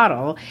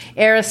Aristotle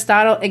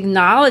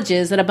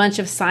acknowledges that a bunch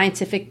of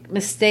scientific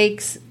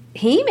mistakes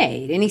he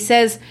made. And he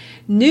says,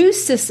 new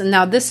system.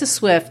 Now, this is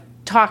Swift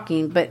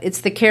talking, but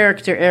it's the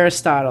character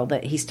Aristotle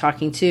that he's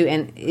talking to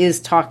and is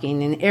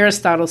talking. And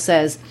Aristotle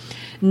says,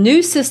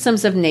 new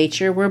systems of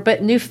nature were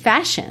but new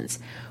fashions,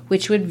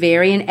 which would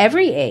vary in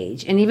every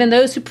age, and even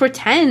those who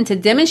pretend to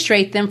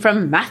demonstrate them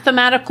from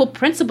mathematical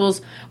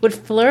principles would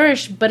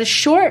flourish but a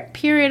short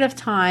period of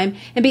time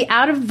and be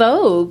out of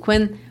vogue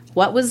when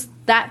what was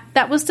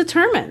that was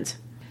determined.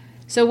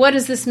 So what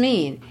does this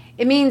mean?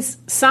 It means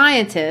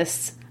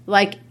scientists,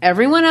 like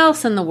everyone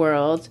else in the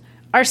world,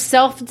 are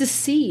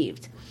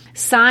self-deceived.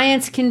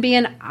 Science can be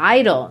an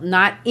idol,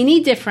 not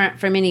any different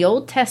from any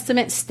Old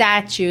Testament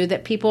statue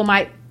that people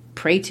might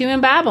pray to in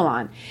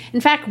Babylon.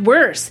 In fact,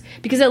 worse,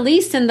 because at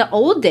least in the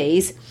old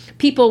days,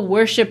 people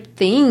worship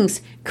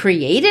things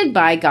created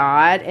by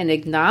God and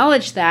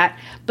acknowledge that.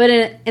 But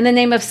in the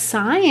name of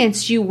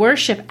science, you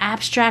worship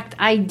abstract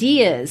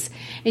ideas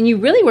and you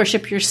really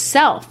worship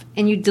yourself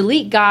and you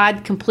delete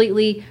God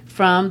completely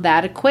from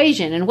that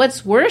equation. And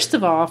what's worst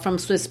of all, from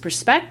Swift's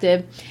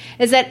perspective,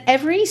 is that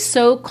every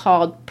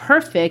so-called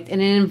perfect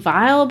and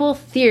inviolable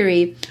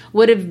theory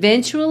would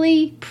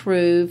eventually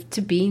prove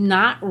to be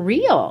not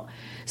real.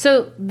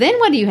 So then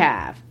what do you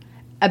have?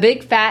 A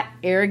big fat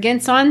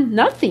arrogance on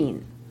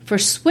nothing. For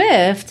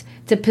Swift,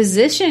 to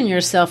position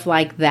yourself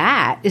like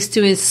that is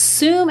to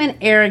assume an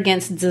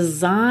arrogance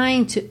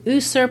designed to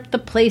usurp the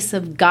place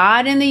of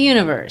God in the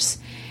universe.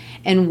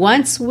 And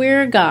once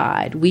we're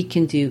God, we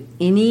can do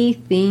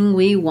anything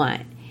we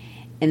want.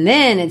 And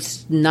then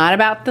it's not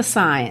about the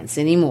science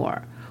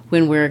anymore.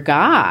 When we're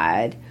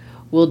God,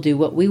 we'll do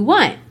what we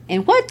want.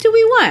 And what do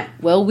we want?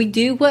 Well, we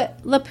do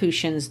what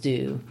Laputians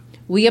do.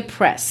 We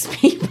oppress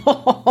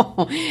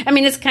people. I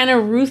mean, it's kind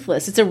of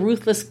ruthless. It's a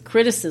ruthless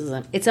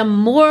criticism. It's a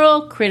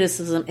moral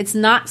criticism. It's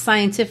not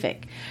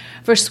scientific.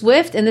 For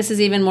Swift, and this is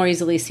even more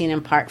easily seen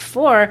in part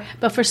 4,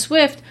 but for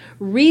Swift,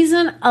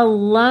 reason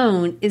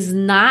alone is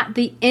not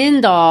the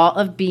end all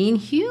of being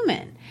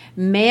human.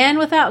 Man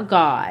without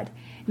God,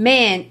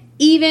 man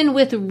even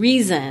with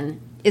reason,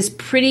 is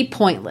pretty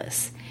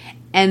pointless.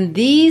 And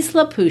these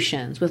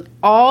Laputians, with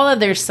all of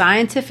their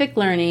scientific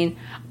learning,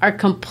 are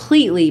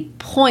completely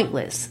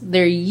pointless.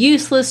 They're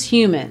useless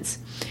humans.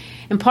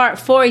 In part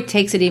 4, he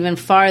takes it even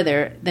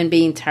farther than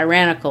being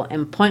tyrannical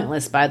and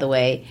pointless, by the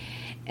way.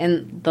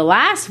 In the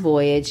last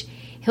voyage,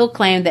 he'll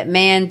claim that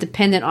man,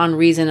 dependent on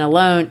reason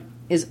alone,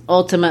 is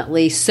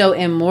ultimately so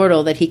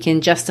immortal that he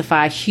can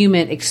justify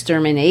human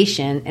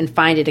extermination and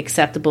find it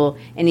acceptable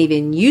and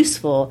even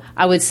useful,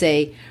 I would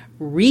say,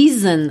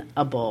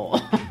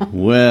 reasonable.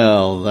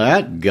 Well,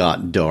 that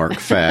got dark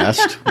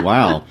fast.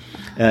 Wow.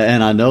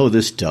 And I know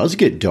this does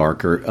get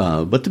darker,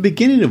 but the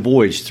beginning of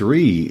Voyage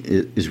 3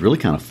 is really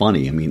kind of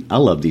funny. I mean, I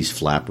love these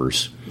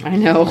flappers. I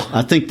know.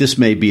 I think this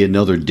may be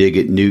another dig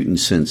at Newton,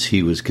 since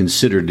he was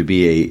considered to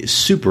be a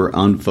super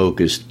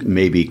unfocused,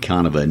 maybe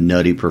kind of a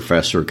nutty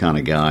professor kind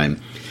of guy.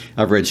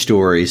 I've read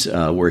stories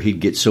where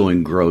he'd get so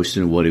engrossed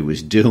in what he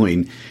was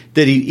doing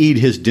that he'd eat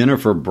his dinner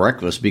for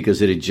breakfast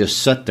because it had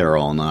just sat there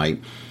all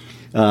night.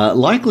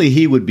 Likely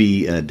he would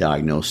be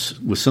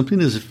diagnosed with something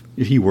as if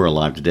he were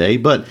alive today.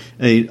 But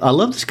I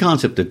love this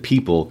concept of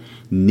people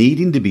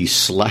needing to be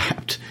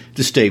slapped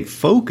to stay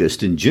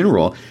focused in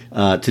general.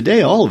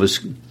 Today, all of us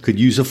could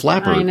use a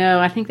flapper. I know.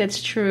 I think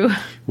that's true.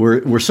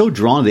 We're so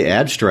drawn to the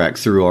abstract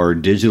through our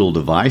digital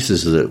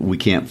devices that we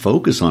can't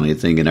focus on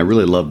anything. And I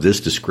really love this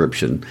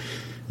description.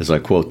 As I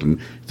quote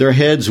them, their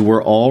heads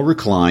were all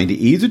reclined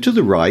either to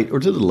the right or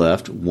to the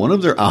left, one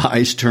of their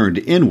eyes turned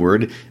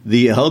inward,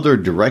 the other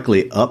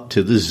directly up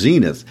to the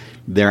zenith.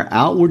 Their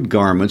outward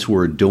garments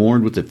were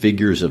adorned with the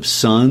figures of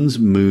suns,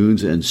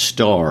 moons, and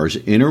stars,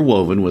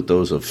 interwoven with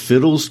those of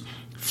fiddles,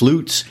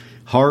 flutes,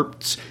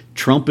 harps,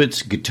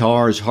 trumpets,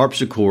 guitars,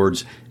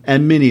 harpsichords,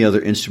 and many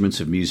other instruments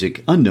of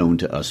music unknown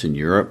to us in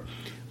Europe.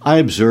 I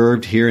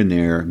observed here and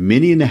there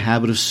many in the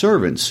habit of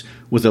servants,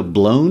 with a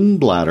blown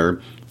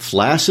bladder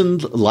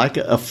fastened like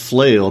a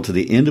flail to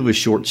the end of a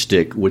short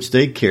stick which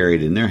they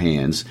carried in their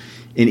hands.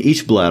 In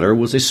each bladder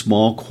was a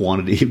small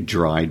quantity of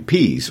dried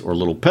peas, or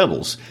little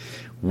pebbles.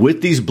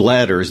 With these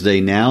bladders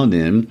they now and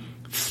then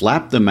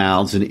flapped the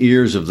mouths and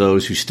ears of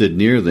those who stood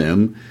near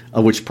them,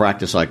 of which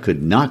practice I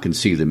could not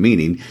conceive the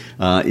meaning.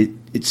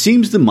 It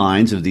seems the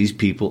minds of these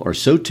people are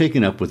so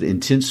taken up with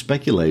intense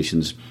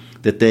speculations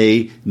that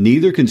they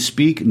neither can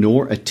speak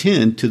nor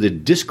attend to the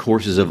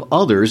discourses of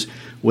others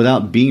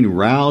without being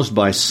roused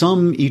by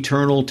some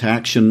eternal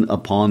taction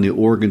upon the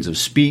organs of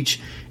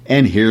speech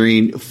and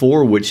hearing,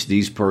 for which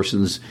these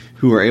persons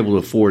who are able to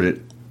afford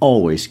it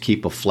always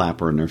keep a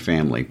flapper in their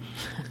family.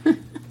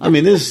 I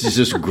mean, this is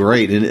just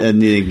great,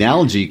 and the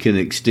analogy can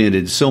extend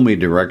in so many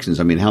directions.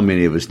 I mean, how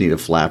many of us need a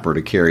flapper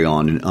to carry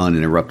on an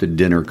uninterrupted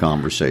dinner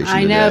conversation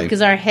I know,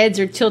 because our heads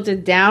are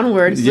tilted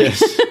downwards.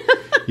 Yes.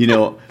 You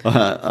know,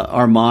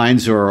 our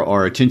minds or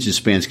our attention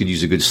spans could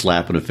use a good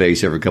slap in the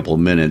face every couple of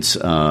minutes.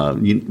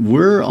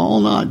 We're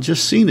all not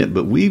just seeing it,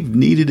 but we've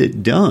needed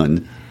it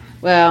done.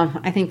 Well,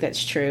 I think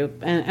that's true.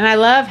 And I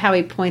love how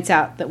he points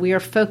out that we are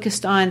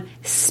focused on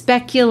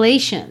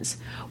speculations.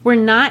 We're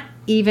not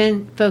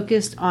even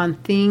focused on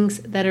things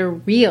that are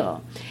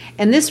real.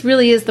 And this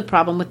really is the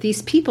problem with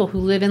these people who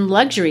live in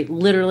luxury,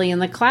 literally in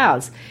the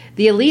clouds.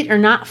 The elite are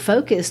not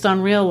focused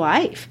on real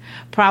life.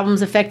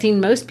 Problems affecting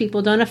most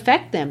people don't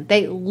affect them.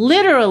 They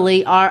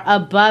literally are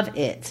above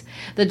it.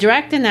 The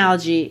direct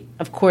analogy,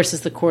 of course,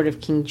 is the court of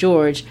King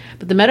George,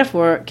 but the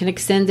metaphor can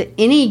extend to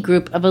any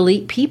group of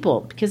elite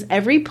people because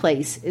every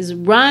place is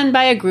run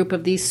by a group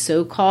of these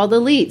so-called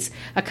elites,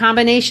 a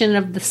combination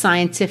of the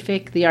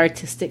scientific, the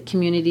artistic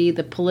community,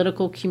 the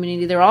political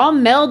community. They're all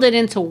melded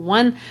into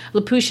one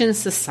Laputian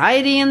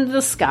society in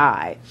the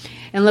sky.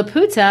 In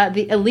Laputa,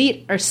 the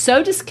elite are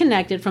so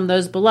disconnected from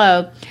those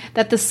below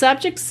that the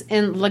subjects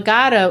in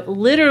Legato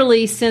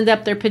literally send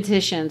up their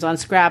petitions on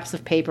scraps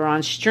of paper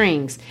on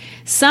strings.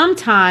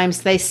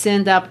 Sometimes they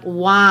send up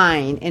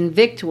wine and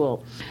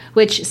victual,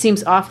 which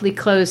seems awfully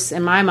close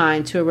in my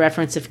mind to a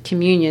reference of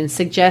communion,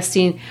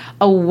 suggesting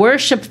a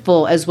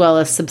worshipful as well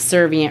as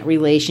subservient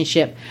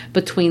relationship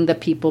between the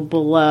people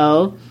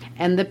below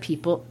and the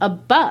people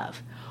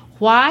above.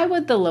 Why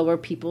would the lower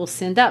people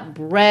send up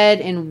bread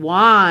and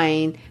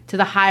wine to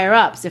the higher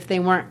ups if they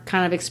weren't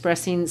kind of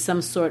expressing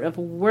some sort of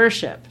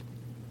worship?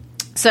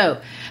 So,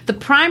 the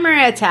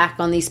primary attack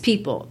on these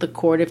people, the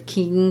court of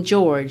King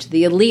George,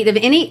 the elite of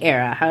any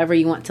era, however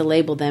you want to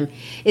label them,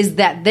 is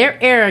that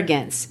their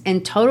arrogance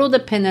and total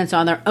dependence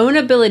on their own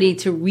ability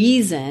to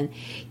reason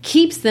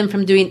keeps them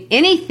from doing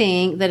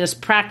anything that is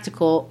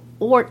practical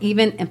or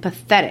even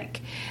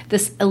empathetic.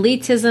 This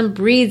elitism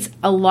breeds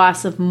a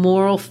loss of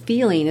moral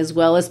feeling as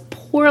well as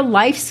poor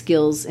life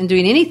skills in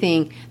doing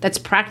anything that's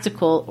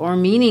practical or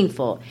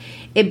meaningful.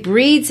 It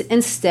breeds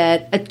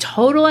instead a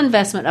total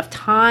investment of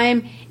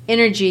time,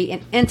 energy,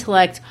 and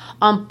intellect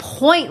on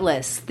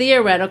pointless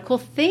theoretical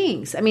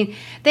things. I mean,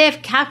 they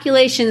have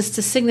calculations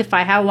to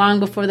signify how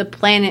long before the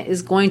planet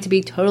is going to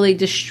be totally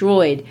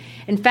destroyed.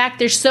 In fact,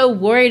 they're so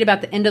worried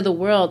about the end of the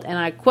world, and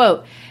I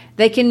quote,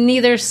 "They can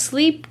neither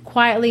sleep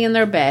quietly in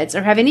their beds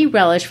or have any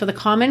relish for the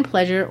common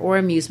pleasure or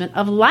amusement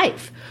of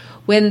life.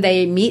 When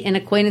they meet an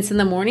acquaintance in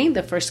the morning,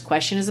 the first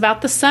question is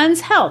about the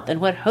sun's health and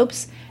what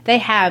hopes they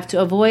have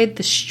to avoid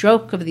the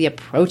stroke of the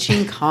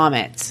approaching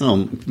comet."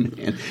 Oh,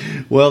 man.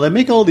 Well, they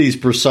make all these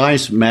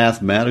precise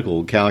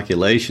mathematical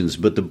calculations,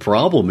 but the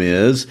problem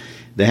is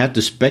they have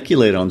to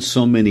speculate on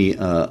so many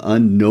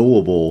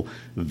unknowable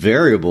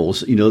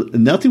variables. You know,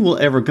 nothing will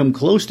ever come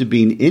close to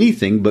being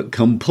anything but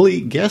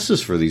complete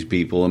guesses for these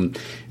people. And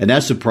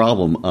that's the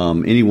problem.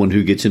 Anyone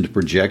who gets into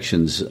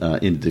projections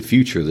into the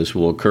future, this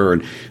will occur.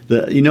 And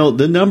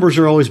the numbers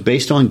are always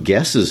based on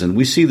guesses. And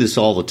we see this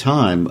all the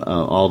time.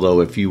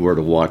 Although if you were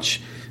to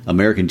watch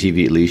American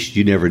TV, at least,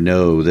 you never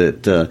know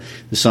that the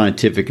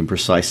scientific and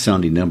precise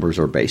sounding numbers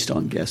are based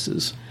on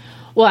guesses.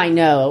 Well, I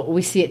know.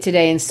 We see it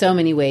today in so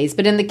many ways.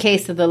 But in the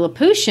case of the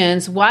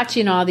Laputians,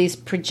 watching all these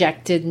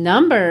projected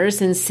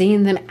numbers and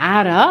seeing them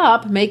add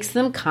up makes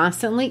them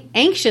constantly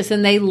anxious,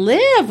 and they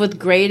live with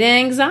great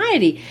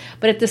anxiety.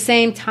 But at the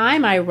same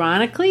time,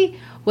 ironically,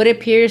 what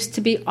appears to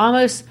be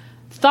almost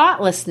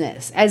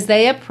thoughtlessness as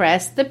they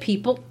oppress the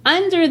people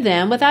under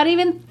them without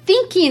even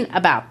thinking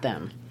about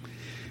them.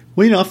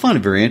 Well, I find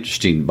it very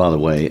interesting, by the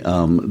way,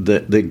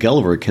 that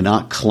Gulliver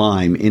cannot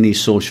climb any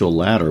social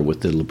ladder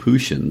with the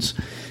Laputians.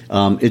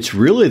 It's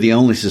really the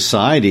only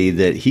society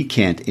that he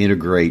can't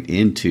integrate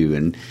into,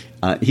 and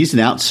he's an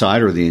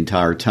outsider the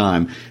entire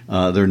time.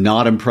 They're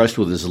not impressed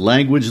with his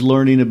language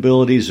learning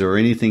abilities or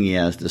anything he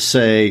has to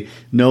say.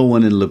 No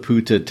one in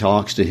Laputa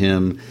talks to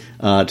him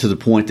to the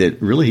point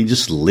that really he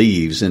just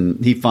leaves,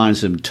 and he finds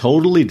them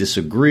totally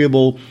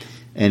disagreeable.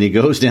 And he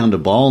goes down to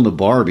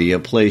Balnabarbi, a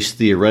place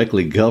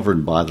theoretically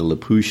governed by the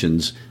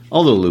Laputians,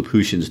 although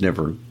Laputians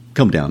never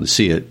come down to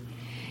see it.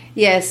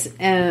 Yes,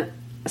 and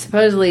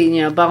supposedly,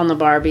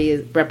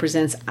 Balnabarbi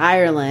represents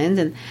Ireland,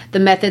 and the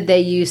method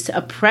they use to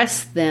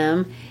oppress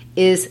them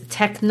is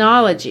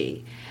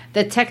technology.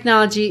 The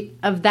technology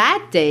of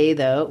that day,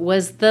 though,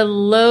 was the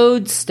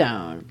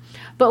lodestone.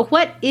 But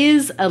what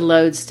is a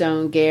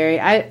lodestone, Gary?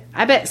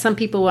 I bet some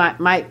people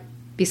might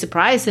be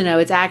surprised to know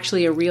it's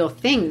actually a real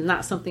thing,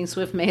 not something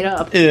Swift made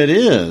up. It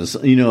is.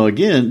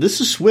 Again, this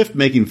is Swift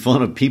making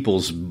fun of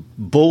people's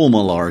bull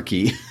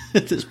malarkey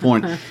at this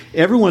point.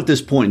 Everyone at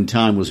this point in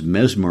time was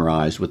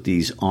mesmerized with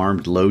these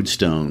armed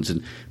lodestones,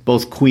 and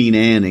both Queen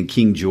Anne and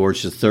King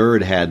George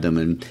III had them,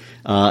 and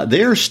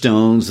they are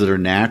stones that are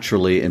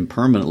naturally and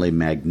permanently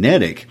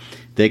magnetic.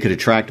 They could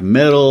attract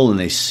metal, and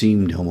they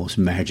seemed almost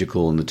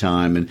magical in the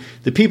time. And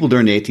the people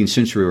during the 18th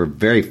century were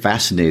very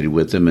fascinated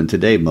with them, and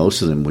today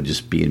most of them would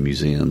just be in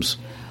museums.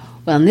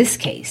 Well, in this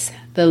case,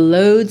 the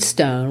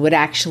lodestone would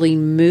actually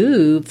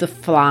move the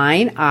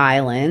flying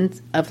island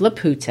of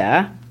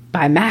Laputa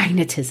by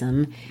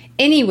magnetism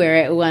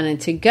anywhere it wanted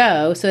to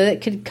go, so that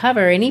it could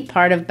cover any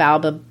part of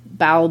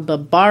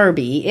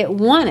Balnabarbi it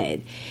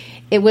wanted.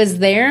 It was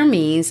their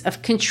means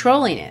of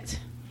controlling it.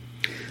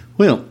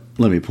 Well,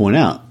 let me point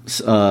out,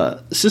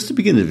 since the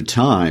beginning of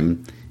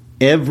time,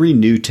 every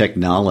new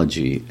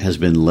technology has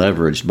been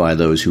leveraged by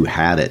those who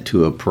had it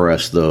to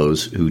oppress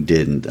those who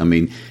didn't. I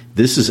mean,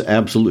 this is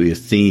absolutely a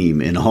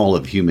theme in all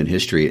of human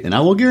history. And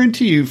I will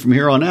guarantee you from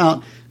here on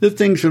out that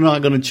things are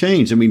not going to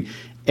change. I mean,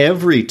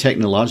 every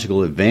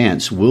technological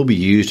advance will be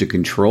used to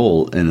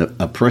control and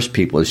oppress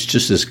people. It's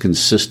just as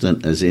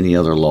consistent as any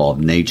other law of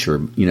nature,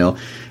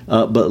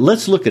 But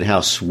let's look at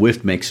how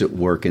Swift makes it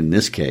work in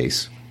this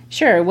case.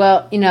 Sure.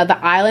 Well, the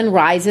island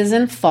rises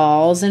and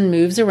falls and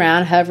moves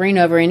around, hovering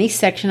over any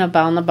section of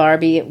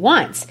Balnabarbi it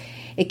wants.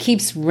 It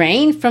keeps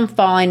rain from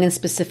falling in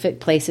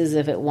specific places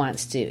if it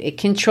wants to. It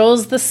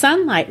controls the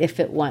sunlight if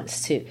it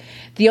wants to.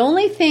 The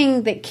only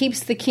thing that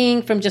keeps the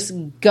king from just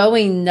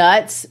going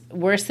nuts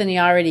worse than he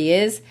already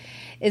is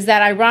is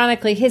that,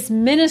 ironically, his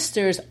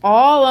ministers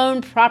all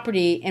own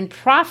property and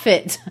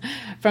profit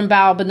from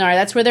Baal Benar.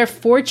 That's where their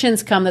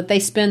fortunes come that they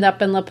spend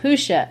up in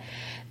Laputa.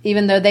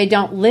 Even though they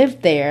don't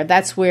live there,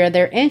 that's where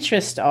their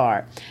interests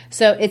are.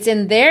 So it's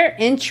in their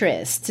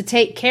interest to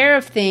take care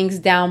of things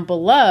down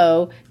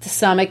below to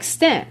some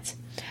extent.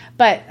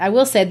 But I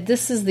will say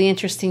this is the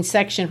interesting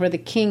section where the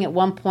king at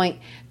one point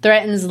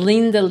threatens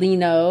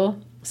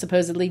Lindalino,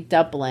 supposedly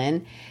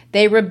Dublin.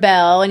 They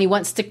rebel and he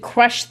wants to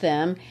crush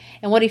them.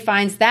 And what he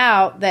finds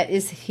out that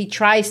is he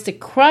tries to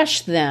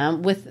crush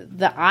them with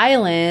the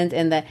island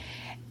and the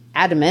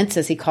adamant,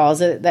 as he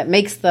calls it, that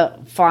makes the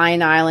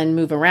flying island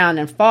move around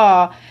and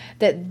fall,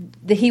 that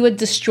he would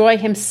destroy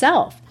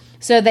himself.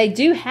 So they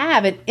do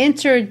have an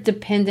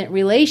interdependent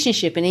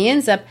relationship, and he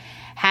ends up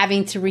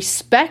having to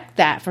respect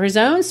that for his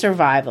own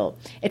survival.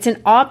 It's an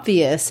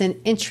obvious and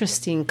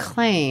interesting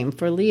claim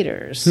for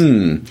leaders.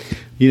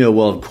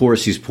 Well, of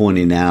course, he's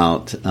pointing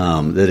out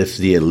that if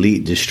the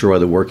elite destroy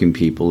the working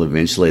people,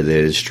 eventually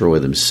they destroy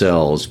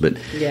themselves. But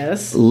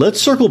yes, let's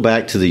circle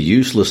back to the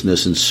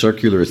uselessness and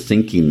circular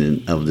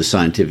thinking of the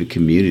scientific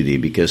community,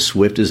 because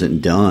Swift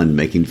isn't done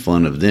making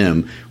fun of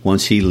them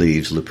once he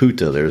leaves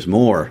Laputa. There's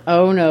more.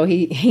 Oh, no,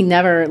 he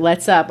never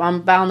lets up.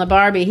 On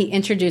Balnibarbi, he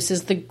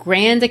introduces the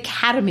Grand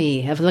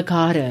Academy of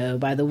Legado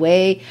by the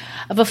way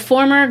of a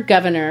former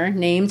governor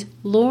named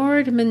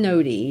Lord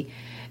Menotti.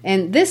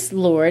 And this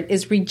lord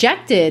is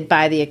rejected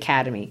by the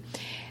Academy.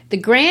 The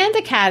Grand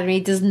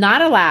Academy does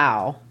not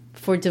allow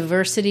for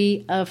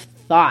diversity of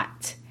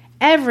thought.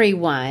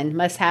 Everyone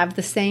must have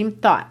the same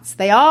thoughts.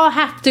 They all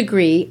have to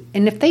agree,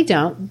 and if they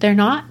don't, they're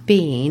not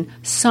being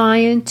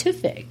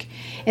scientific.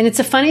 And it's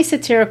a funny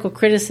satirical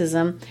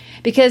criticism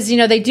because,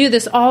 they do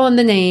this all in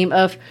the name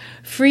of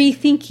free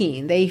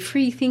thinking. They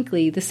free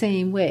thinkly the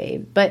same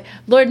way. But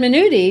Lord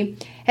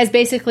Menotti has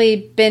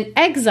basically been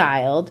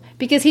exiled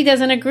because he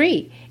doesn't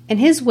agree. And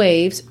his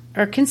waves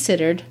are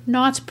considered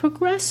not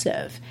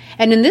progressive.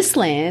 And in this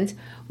land,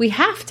 we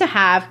have to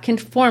have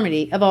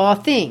conformity of all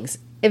things.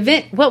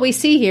 What we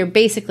see here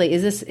basically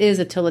is this is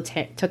a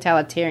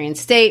totalitarian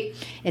state.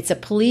 It's a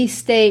police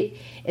state.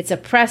 It's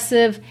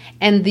oppressive.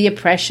 And the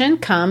oppression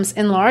comes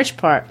in large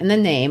part in the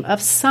name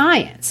of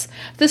science.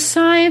 The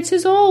science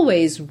is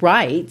always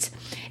right,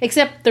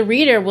 except the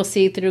reader will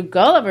see through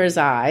Gulliver's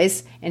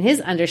eyes and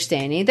his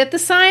understanding that the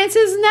science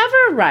is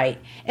never right.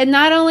 And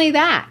not only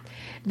that,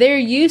 their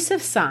use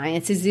of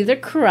science is either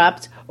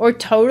corrupt or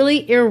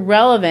totally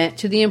irrelevant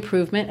to the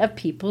improvement of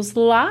people's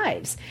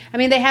lives. I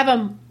mean, they have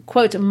a,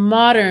 quote,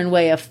 modern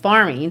way of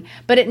farming,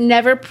 but it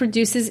never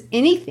produces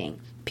anything.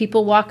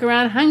 People walk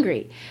around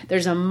hungry.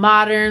 There's a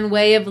modern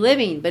way of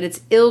living, but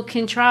it's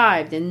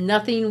ill-contrived and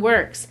nothing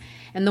works.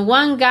 And the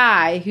one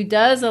guy who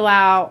does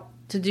allow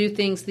to do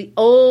things the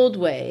old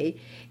way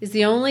is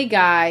the only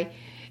guy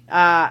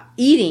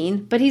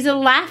eating, but he's a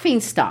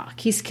laughingstock.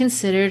 He's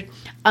considered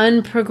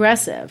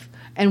unprogressive.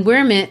 And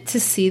we're meant to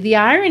see the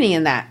irony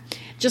in that.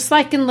 Just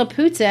like in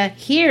Laputa,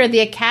 here the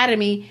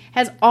Academy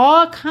has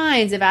all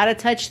kinds of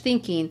out-of-touch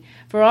thinking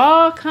for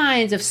all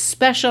kinds of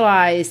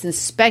specialized and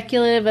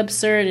speculative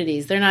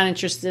absurdities. They're not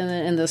interested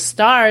in the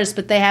stars,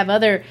 but they have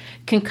other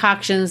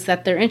concoctions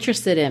that they're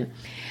interested in.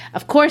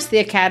 Of course, the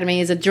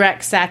Academy is a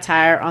direct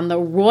satire on the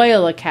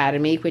Royal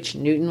Academy, which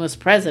Newton was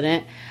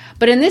president.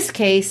 But in this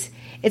case,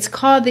 it's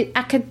called the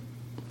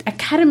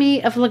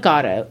Academy of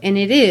Legado, and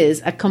it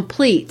is a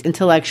complete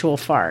intellectual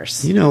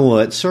farce. You know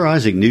what? Sir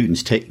Isaac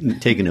Newton's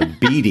taken a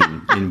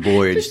beating in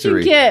Voyage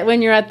 3. You get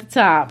when you're at the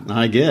top.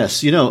 I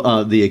guess.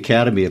 The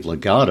Academy of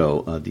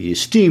Legado, the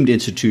esteemed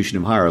institution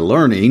of higher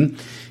learning,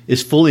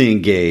 is fully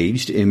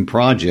engaged in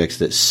projects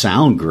that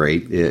sound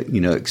great,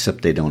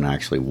 except they don't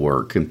actually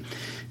work. And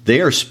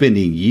they are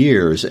spending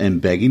years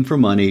and begging for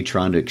money,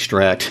 trying to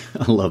extract,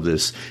 I love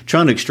this,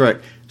 trying to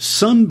extract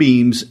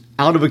sunbeams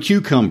out of a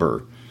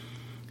cucumber,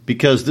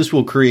 because this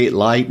will create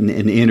light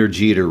and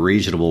energy at a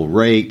reasonable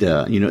rate,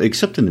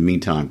 except in the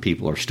meantime,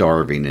 people are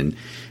starving. And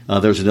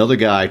there's another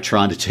guy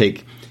trying to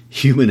take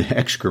human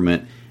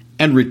excrement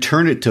and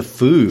return it to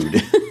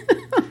food.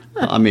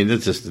 I mean,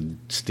 that's just a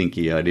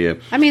stinky idea.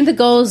 I mean, the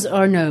goals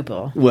are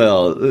noble.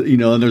 Well,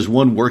 and there's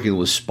one working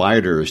with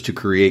spiders to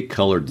create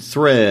colored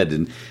thread,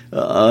 and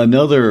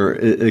another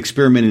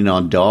experimenting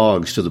on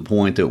dogs to the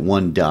point that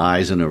one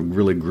dies in a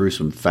really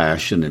gruesome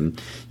fashion.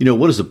 And,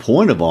 what is the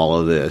point of all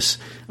of this?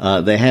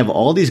 They have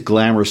all these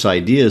glamorous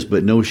ideas,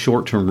 but no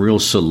short-term real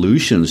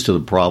solutions to the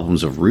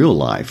problems of real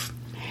life.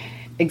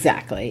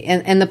 Exactly.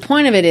 And the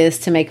point of it is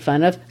to make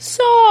fun of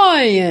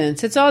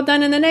science. It's all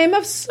done in the name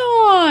of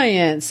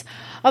science.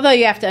 Although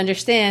you have to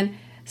understand,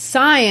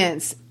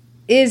 science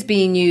is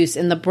being used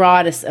in the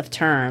broadest of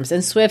terms.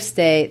 In Swift's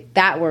day,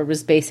 that word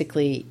was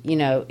basically,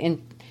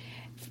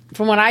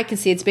 from what I can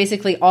see, it's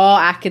basically all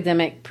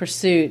academic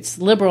pursuits,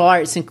 liberal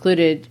arts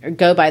included,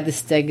 go by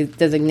this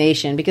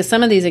designation, because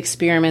some of these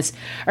experiments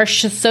are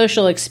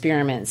social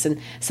experiments,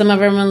 and some of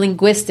them are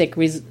linguistic,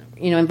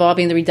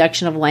 involving the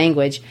reduction of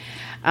language.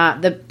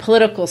 The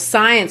political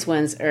science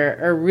ones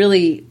are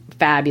really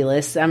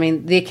fabulous. I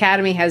mean, the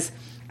Academy has,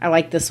 I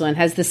like this one,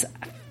 has this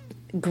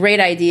great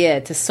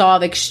idea to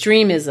solve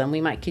extremism.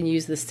 Can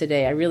use this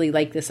today. I really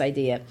like this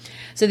idea.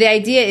 So the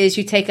idea is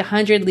you take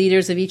 100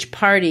 leaders of each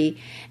party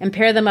and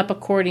pair them up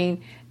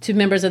according to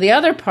members of the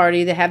other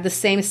party that have the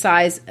same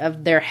size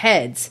of their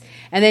heads.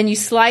 And then you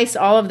slice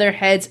all of their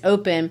heads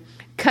open,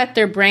 cut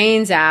their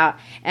brains out,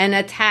 and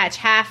attach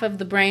half of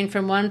the brain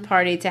from one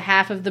party to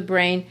half of the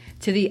brain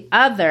to the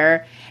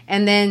other.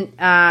 And then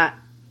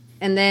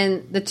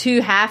the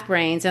two half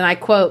brains, and I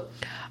quote,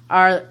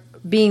 are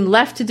being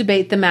left to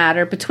debate the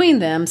matter between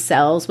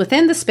themselves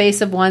within the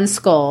space of one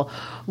skull,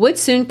 would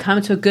soon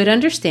come to a good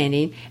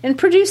understanding and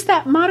produce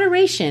that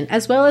moderation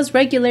as well as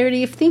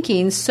regularity of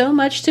thinking so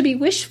much to be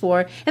wished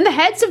for in the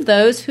heads of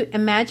those who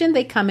imagine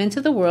they come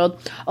into the world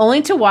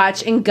only to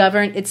watch and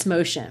govern its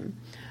motion.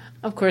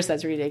 Of course,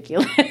 that's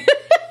ridiculous.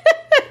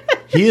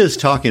 He is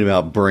talking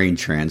about brain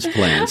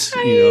transplants.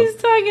 He's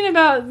talking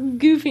about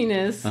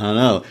goofiness. I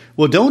know.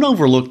 Well, don't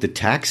overlook the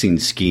taxing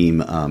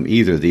scheme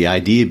either. The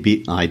idea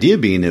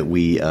being that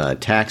we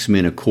tax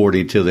men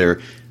according to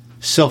their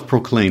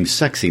self-proclaimed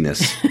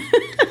sexiness.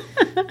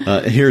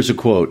 Here's a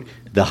quote.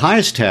 The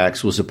highest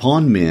tax was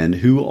upon men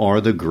who are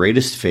the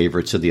greatest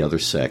favorites of the other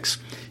sex,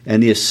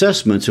 and the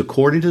assessments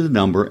according to the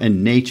number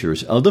and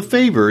natures of the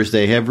favors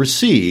they have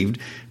received,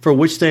 for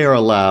which they are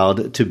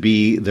allowed to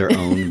be their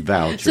own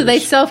vouchers. So they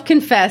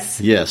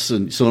self-confess. Yes.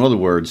 And so in other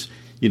words,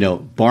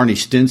 Barney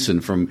Stinson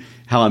from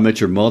How I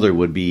Met Your Mother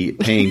would be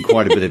paying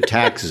quite a bit of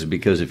taxes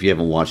because if you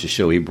haven't watched the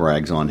show, he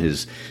brags on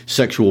his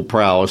sexual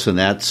prowess, and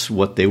that's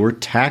what they were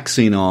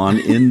taxing on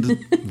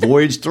in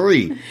Voyage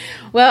 3.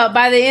 Well,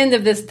 by the end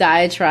of this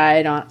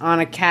diatribe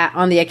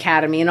on the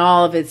Academy in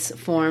all of its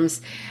forms,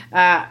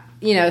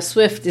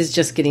 Swift is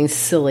just getting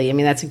silly. I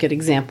mean, that's a good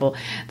example.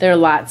 There are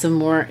lots of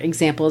more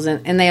examples,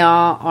 and they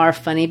all are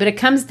funny. But it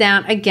comes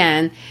down,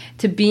 again,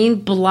 to being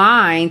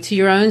blind to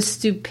your own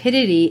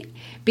stupidity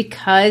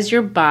because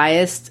you're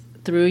biased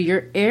through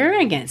your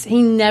arrogance.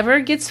 He never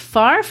gets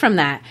far from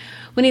that.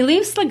 When he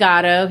leaves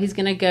Legato, he's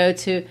going to go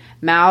to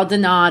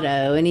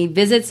Maldonado, and he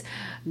visits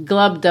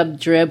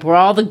Glubbdubdrib, where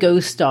all the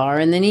ghosts are,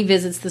 and then he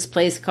visits this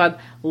place called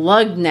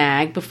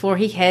Lugnag before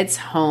he heads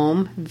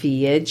home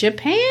via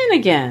Japan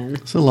again.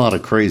 It's a lot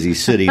of crazy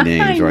city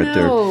names right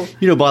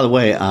there. By the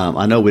way,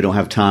 I know we don't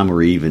have time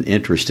or even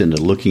interest into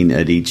looking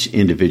at each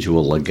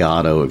individual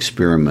Legato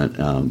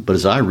experiment, but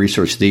as I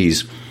research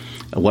these,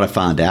 what I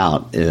find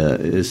out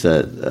is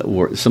that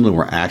some of them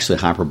were actually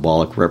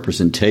hyperbolic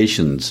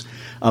representations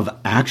of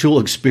actual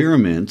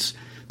experiments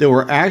that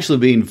were actually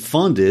being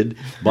funded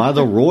by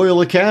the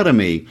Royal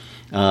Academy.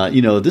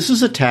 This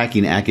is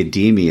attacking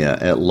academia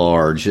at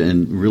large,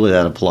 and really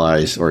that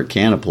applies, or it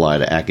can apply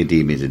to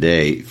academia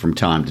today from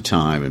time to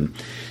time. And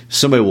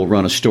somebody will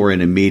run a story in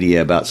the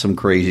media about some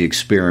crazy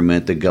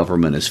experiment the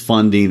government is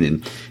funding,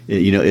 and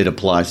it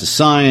applies to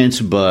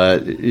science,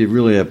 but it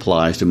really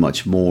applies to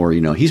much more.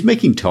 He's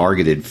making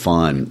targeted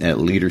fun at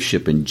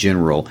leadership in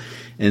general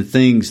and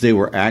things they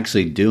were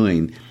actually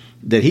doing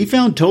that he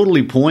found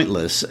totally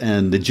pointless,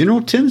 and the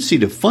general tendency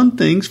to fund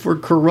things for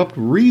corrupt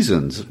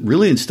reasons,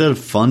 really, instead of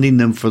funding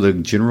them for the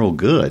general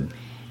good.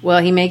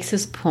 Well, he makes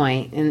his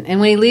point, and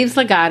when he leaves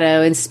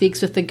Legato and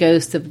speaks with the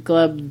ghost of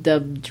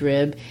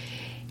Glubbdubdrib,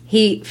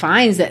 he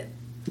finds that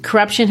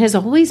corruption has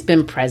always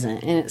been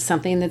present, and it's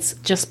something that's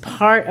just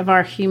part of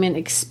our human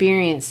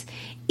experience.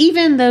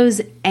 Even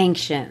those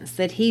ancients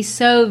that he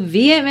so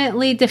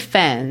vehemently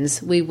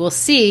defends, we will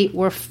see,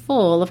 were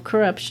full of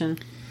corruption.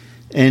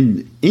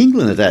 And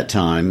England at that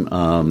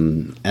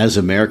time, as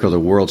America, the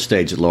world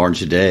stage at large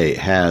today,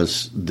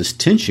 has this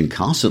tension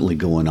constantly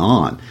going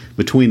on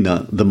between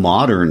the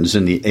moderns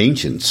and the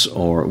ancients,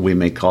 or we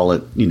may call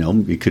it,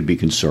 it could be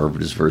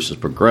conservatives versus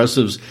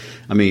progressives.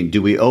 I mean,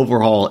 do we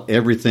overhaul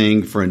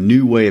everything for a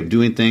new way of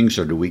doing things,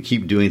 or do we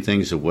keep doing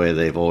things the way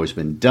they've always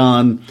been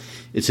done?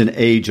 It's an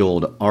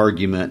age-old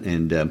argument,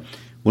 and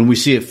when we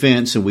see a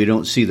fence and we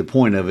don't see the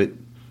point of it,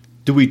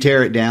 do we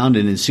tear it down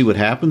and then see what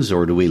happens,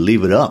 or do we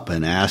leave it up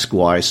and ask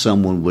why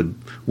someone would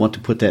want to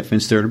put that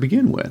fence there to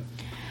begin with?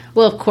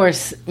 Well, of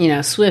course,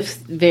 Swift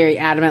very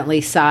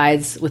adamantly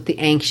sides with the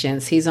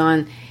ancients. He's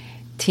on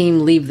team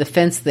leave the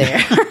fence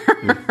there.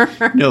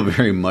 No,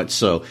 very much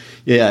so.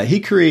 Yeah, he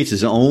creates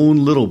his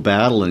own little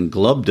battle in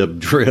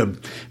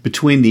Glubbdubdrib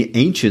between the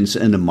ancients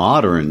and the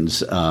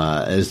moderns,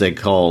 as they're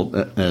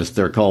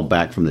called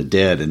back from the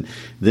dead. And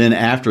then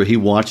after he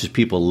watches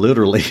people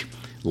literally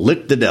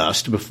lick the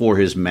dust before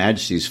His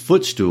Majesty's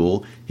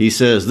footstool, he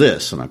says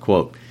this, and I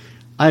quote,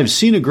 "I have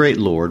seen a great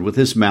lord with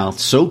his mouth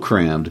so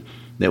crammed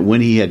that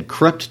when he had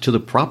crept to the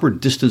proper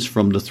distance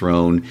from the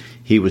throne,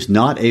 he was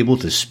not able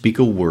to speak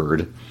a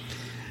word."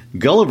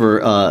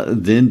 Gulliver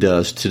then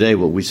does today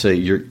what we say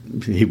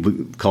he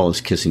would call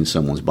us kissing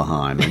someone's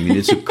behind. I mean,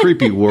 it's a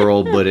creepy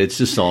world, but it's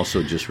just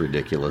also just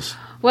ridiculous.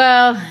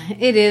 Well,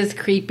 it is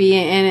creepy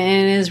and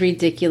it is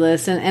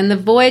ridiculous. And the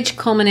voyage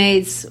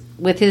culminates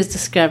with his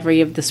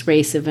discovery of this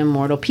race of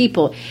immortal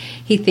people.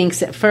 He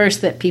thinks at first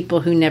that people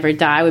who never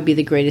die would be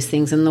the greatest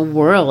things in the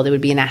world. It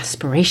would be an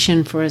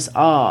aspiration for us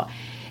all.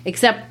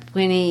 except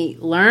when he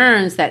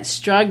learns that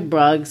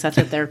Strugbugs, that's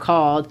what they're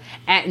called,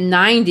 at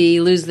 90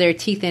 lose their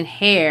teeth and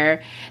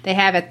hair. They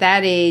have at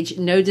that age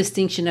no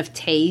distinction of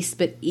taste,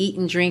 but eat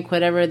and drink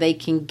whatever they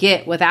can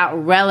get without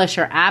relish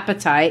or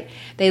appetite.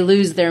 They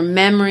lose their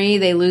memory.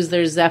 They lose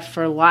their zest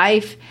for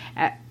life.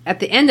 At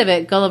the end of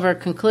it, Gulliver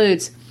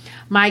concludes,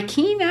 "My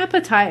keen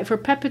appetite for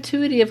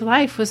perpetuity of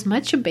life was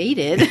much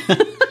abated."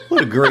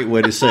 What a great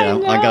way to say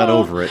I got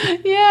over it.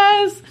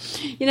 Yes.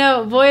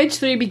 Voyage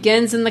 3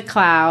 begins in the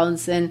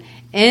clouds and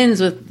ends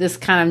with this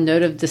kind of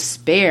note of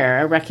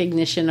despair, a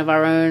recognition of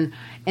our own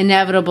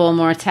inevitable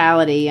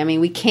mortality. I mean,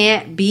 we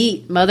can't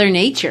beat Mother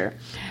Nature.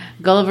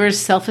 Gulliver's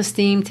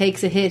self-esteem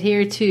takes a hit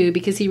here, too,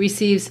 because he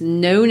receives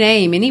no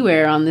name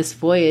anywhere on this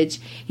voyage.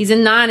 He's a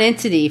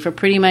non-entity for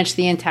pretty much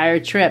the entire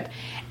trip.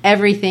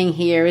 Everything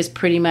here is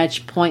pretty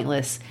much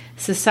pointless.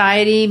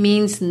 Society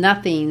means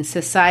nothing.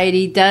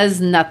 Society does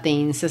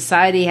nothing.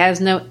 Society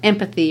has no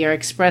empathy or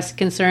express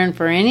concern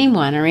for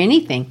anyone or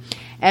anything.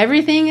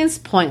 Everything is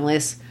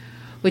pointless,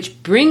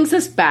 which brings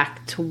us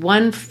back to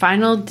one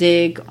final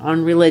dig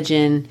on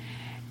religion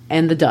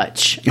and the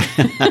Dutch.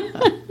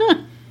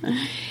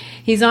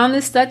 He's on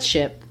this Dutch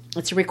ship.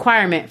 It's a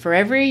requirement for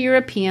every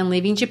European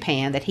leaving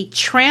Japan that he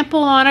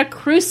trample on a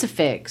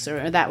crucifix,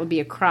 or that would be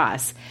a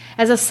cross,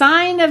 as a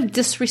sign of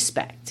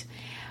disrespect.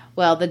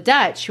 Well, the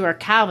Dutch, who are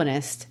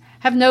Calvinists,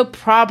 have no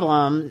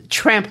problem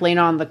trampling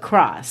on the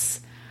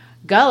cross.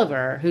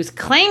 Gulliver, who's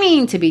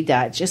claiming to be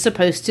Dutch, is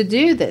supposed to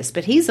do this,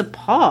 but he's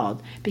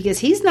appalled because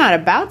he's not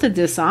about to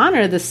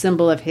dishonor the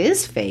symbol of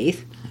his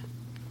faith.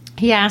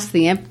 He asks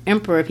the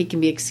emperor if he can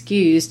be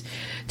excused,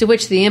 to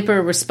which the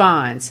emperor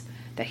responds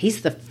that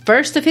he's the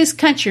first of his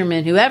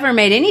countrymen who ever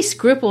made any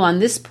scruple on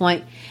this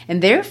point,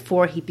 and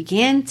therefore he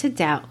began to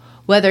doubt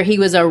whether he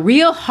was a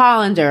real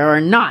Hollander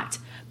or not,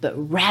 but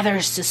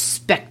rather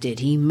suspected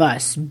he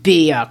must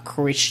be a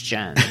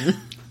Christian.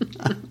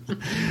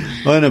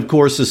 Well, and of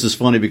course, this is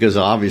funny because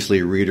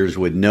obviously readers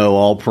would know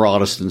all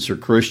Protestants are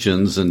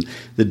Christians, and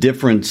the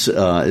difference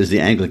is the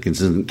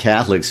Anglicans and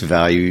Catholics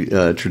value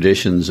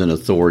traditions and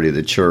authority of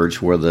the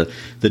church, where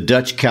the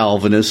Dutch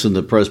Calvinists and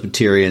the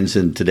Presbyterians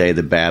and today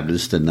the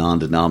Baptists and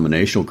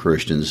non-denominational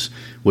Christians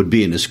would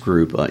be in this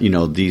group,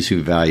 these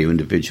who value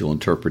individual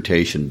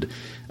interpretation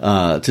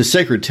to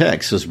sacred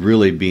texts as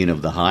really being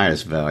of the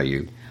highest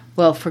value.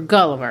 Well, for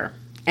Gulliver,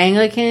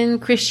 Anglican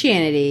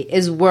Christianity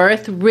is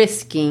worth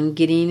risking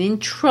getting in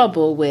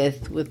trouble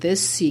with this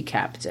sea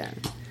captain.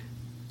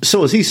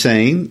 So is he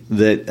saying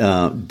that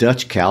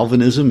Dutch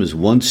Calvinism is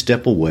one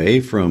step away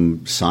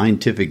from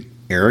scientific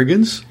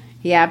arrogance?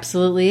 He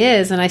absolutely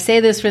is, and I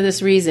say this for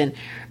this reason.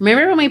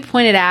 Remember when we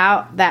pointed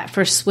out that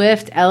for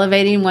Swift,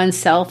 elevating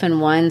oneself and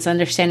one's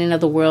understanding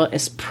of the world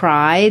is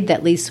pride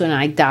that leads to an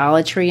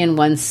idolatry in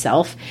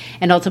oneself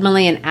and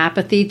ultimately an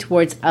apathy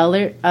towards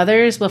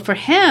others? Well, for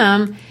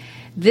him,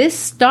 this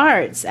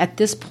starts at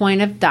this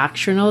point of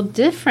doctrinal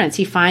difference.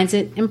 He finds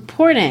it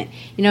important.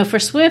 For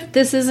Swift,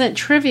 this isn't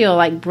trivial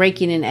like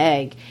breaking an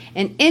egg.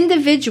 An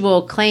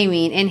individual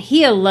claiming, and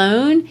he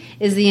alone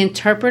is the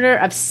interpreter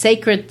of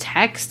sacred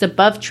text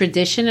above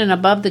tradition and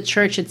above the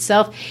church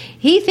itself,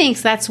 he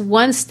thinks that's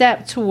one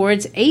step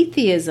towards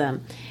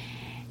atheism.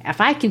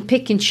 If I can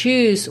pick and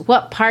choose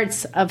what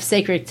parts of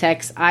sacred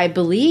text I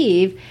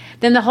believe,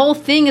 then the whole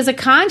thing is a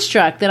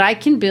construct that I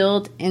can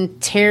build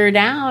and tear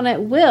down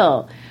at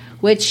will,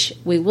 which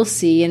we will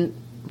see in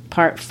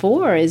part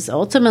 4 is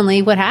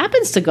ultimately what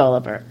happens to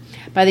Gulliver.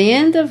 By the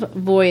end of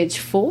Voyage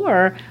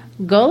 4,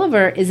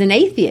 Gulliver is an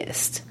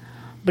atheist,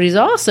 but he's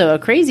also a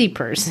crazy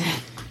person.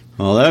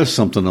 Well, that's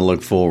something to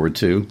look forward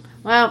to.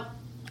 Well,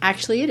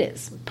 actually it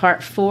is.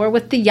 Part 4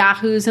 with the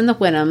Yahoos and the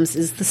Wenhams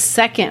is the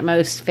second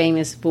most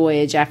famous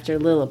voyage after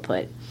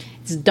Lilliput.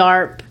 It's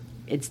dark,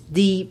 it's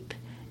deep,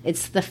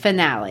 it's the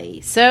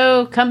finale.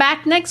 So come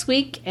back next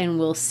week and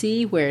we'll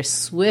see where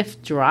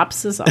Swift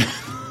drops us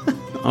off.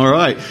 All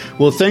right.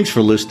 Well, thanks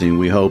for listening.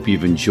 We hope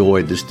you've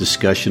enjoyed this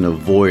discussion of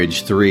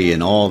Voyage 3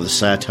 and all the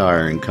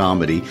satire and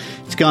comedy.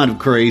 It's kind of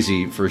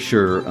crazy for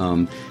sure.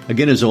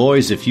 Again, as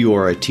always, if you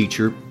are a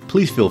teacher,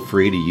 please feel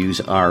free to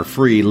use our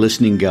free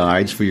listening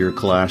guides for your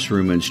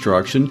classroom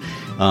instruction.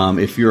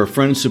 If you're a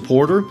friend and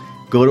supporter,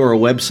 go to our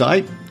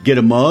website, get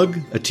a mug,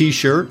 a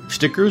t-shirt,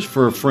 stickers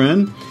for a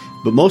friend.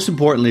 But most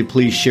importantly,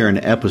 please share an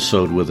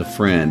episode with a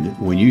friend.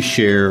 When you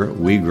share,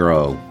 we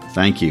grow.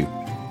 Thank you.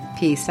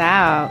 Peace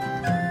out.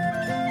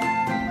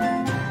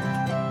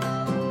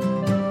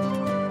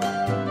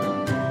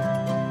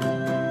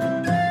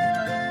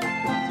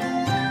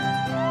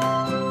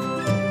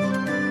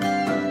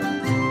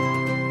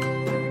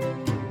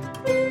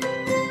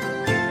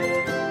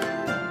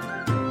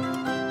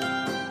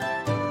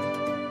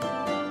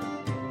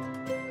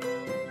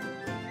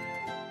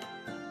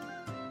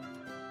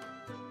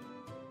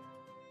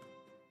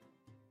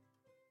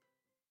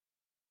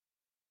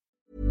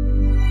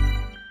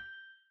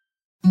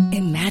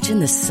 Imagine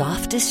the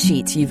softest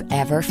sheets you've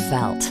ever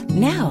felt.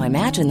 Now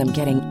imagine them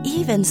getting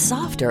even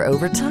softer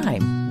over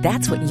time.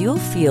 That's what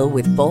you'll feel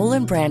with Boll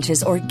 &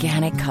 Branch's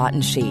organic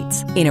cotton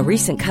sheets. In a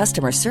recent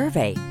customer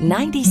survey,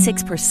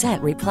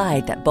 96%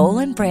 replied that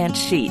Boll & Branch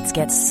sheets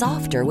get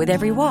softer with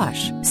every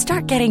wash.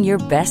 Start getting your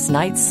best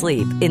night's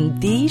sleep in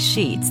these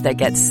sheets that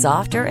get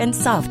softer and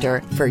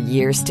softer for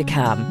years to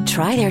come.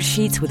 Try their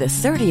sheets with a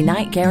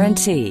 30-night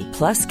guarantee.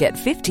 Plus, get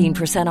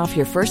 15% off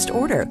your first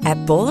order at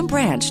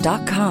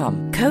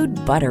bollandbranch.com. Code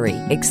BUTTERY.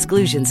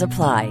 Exclusions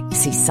apply.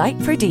 See site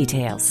for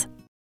details.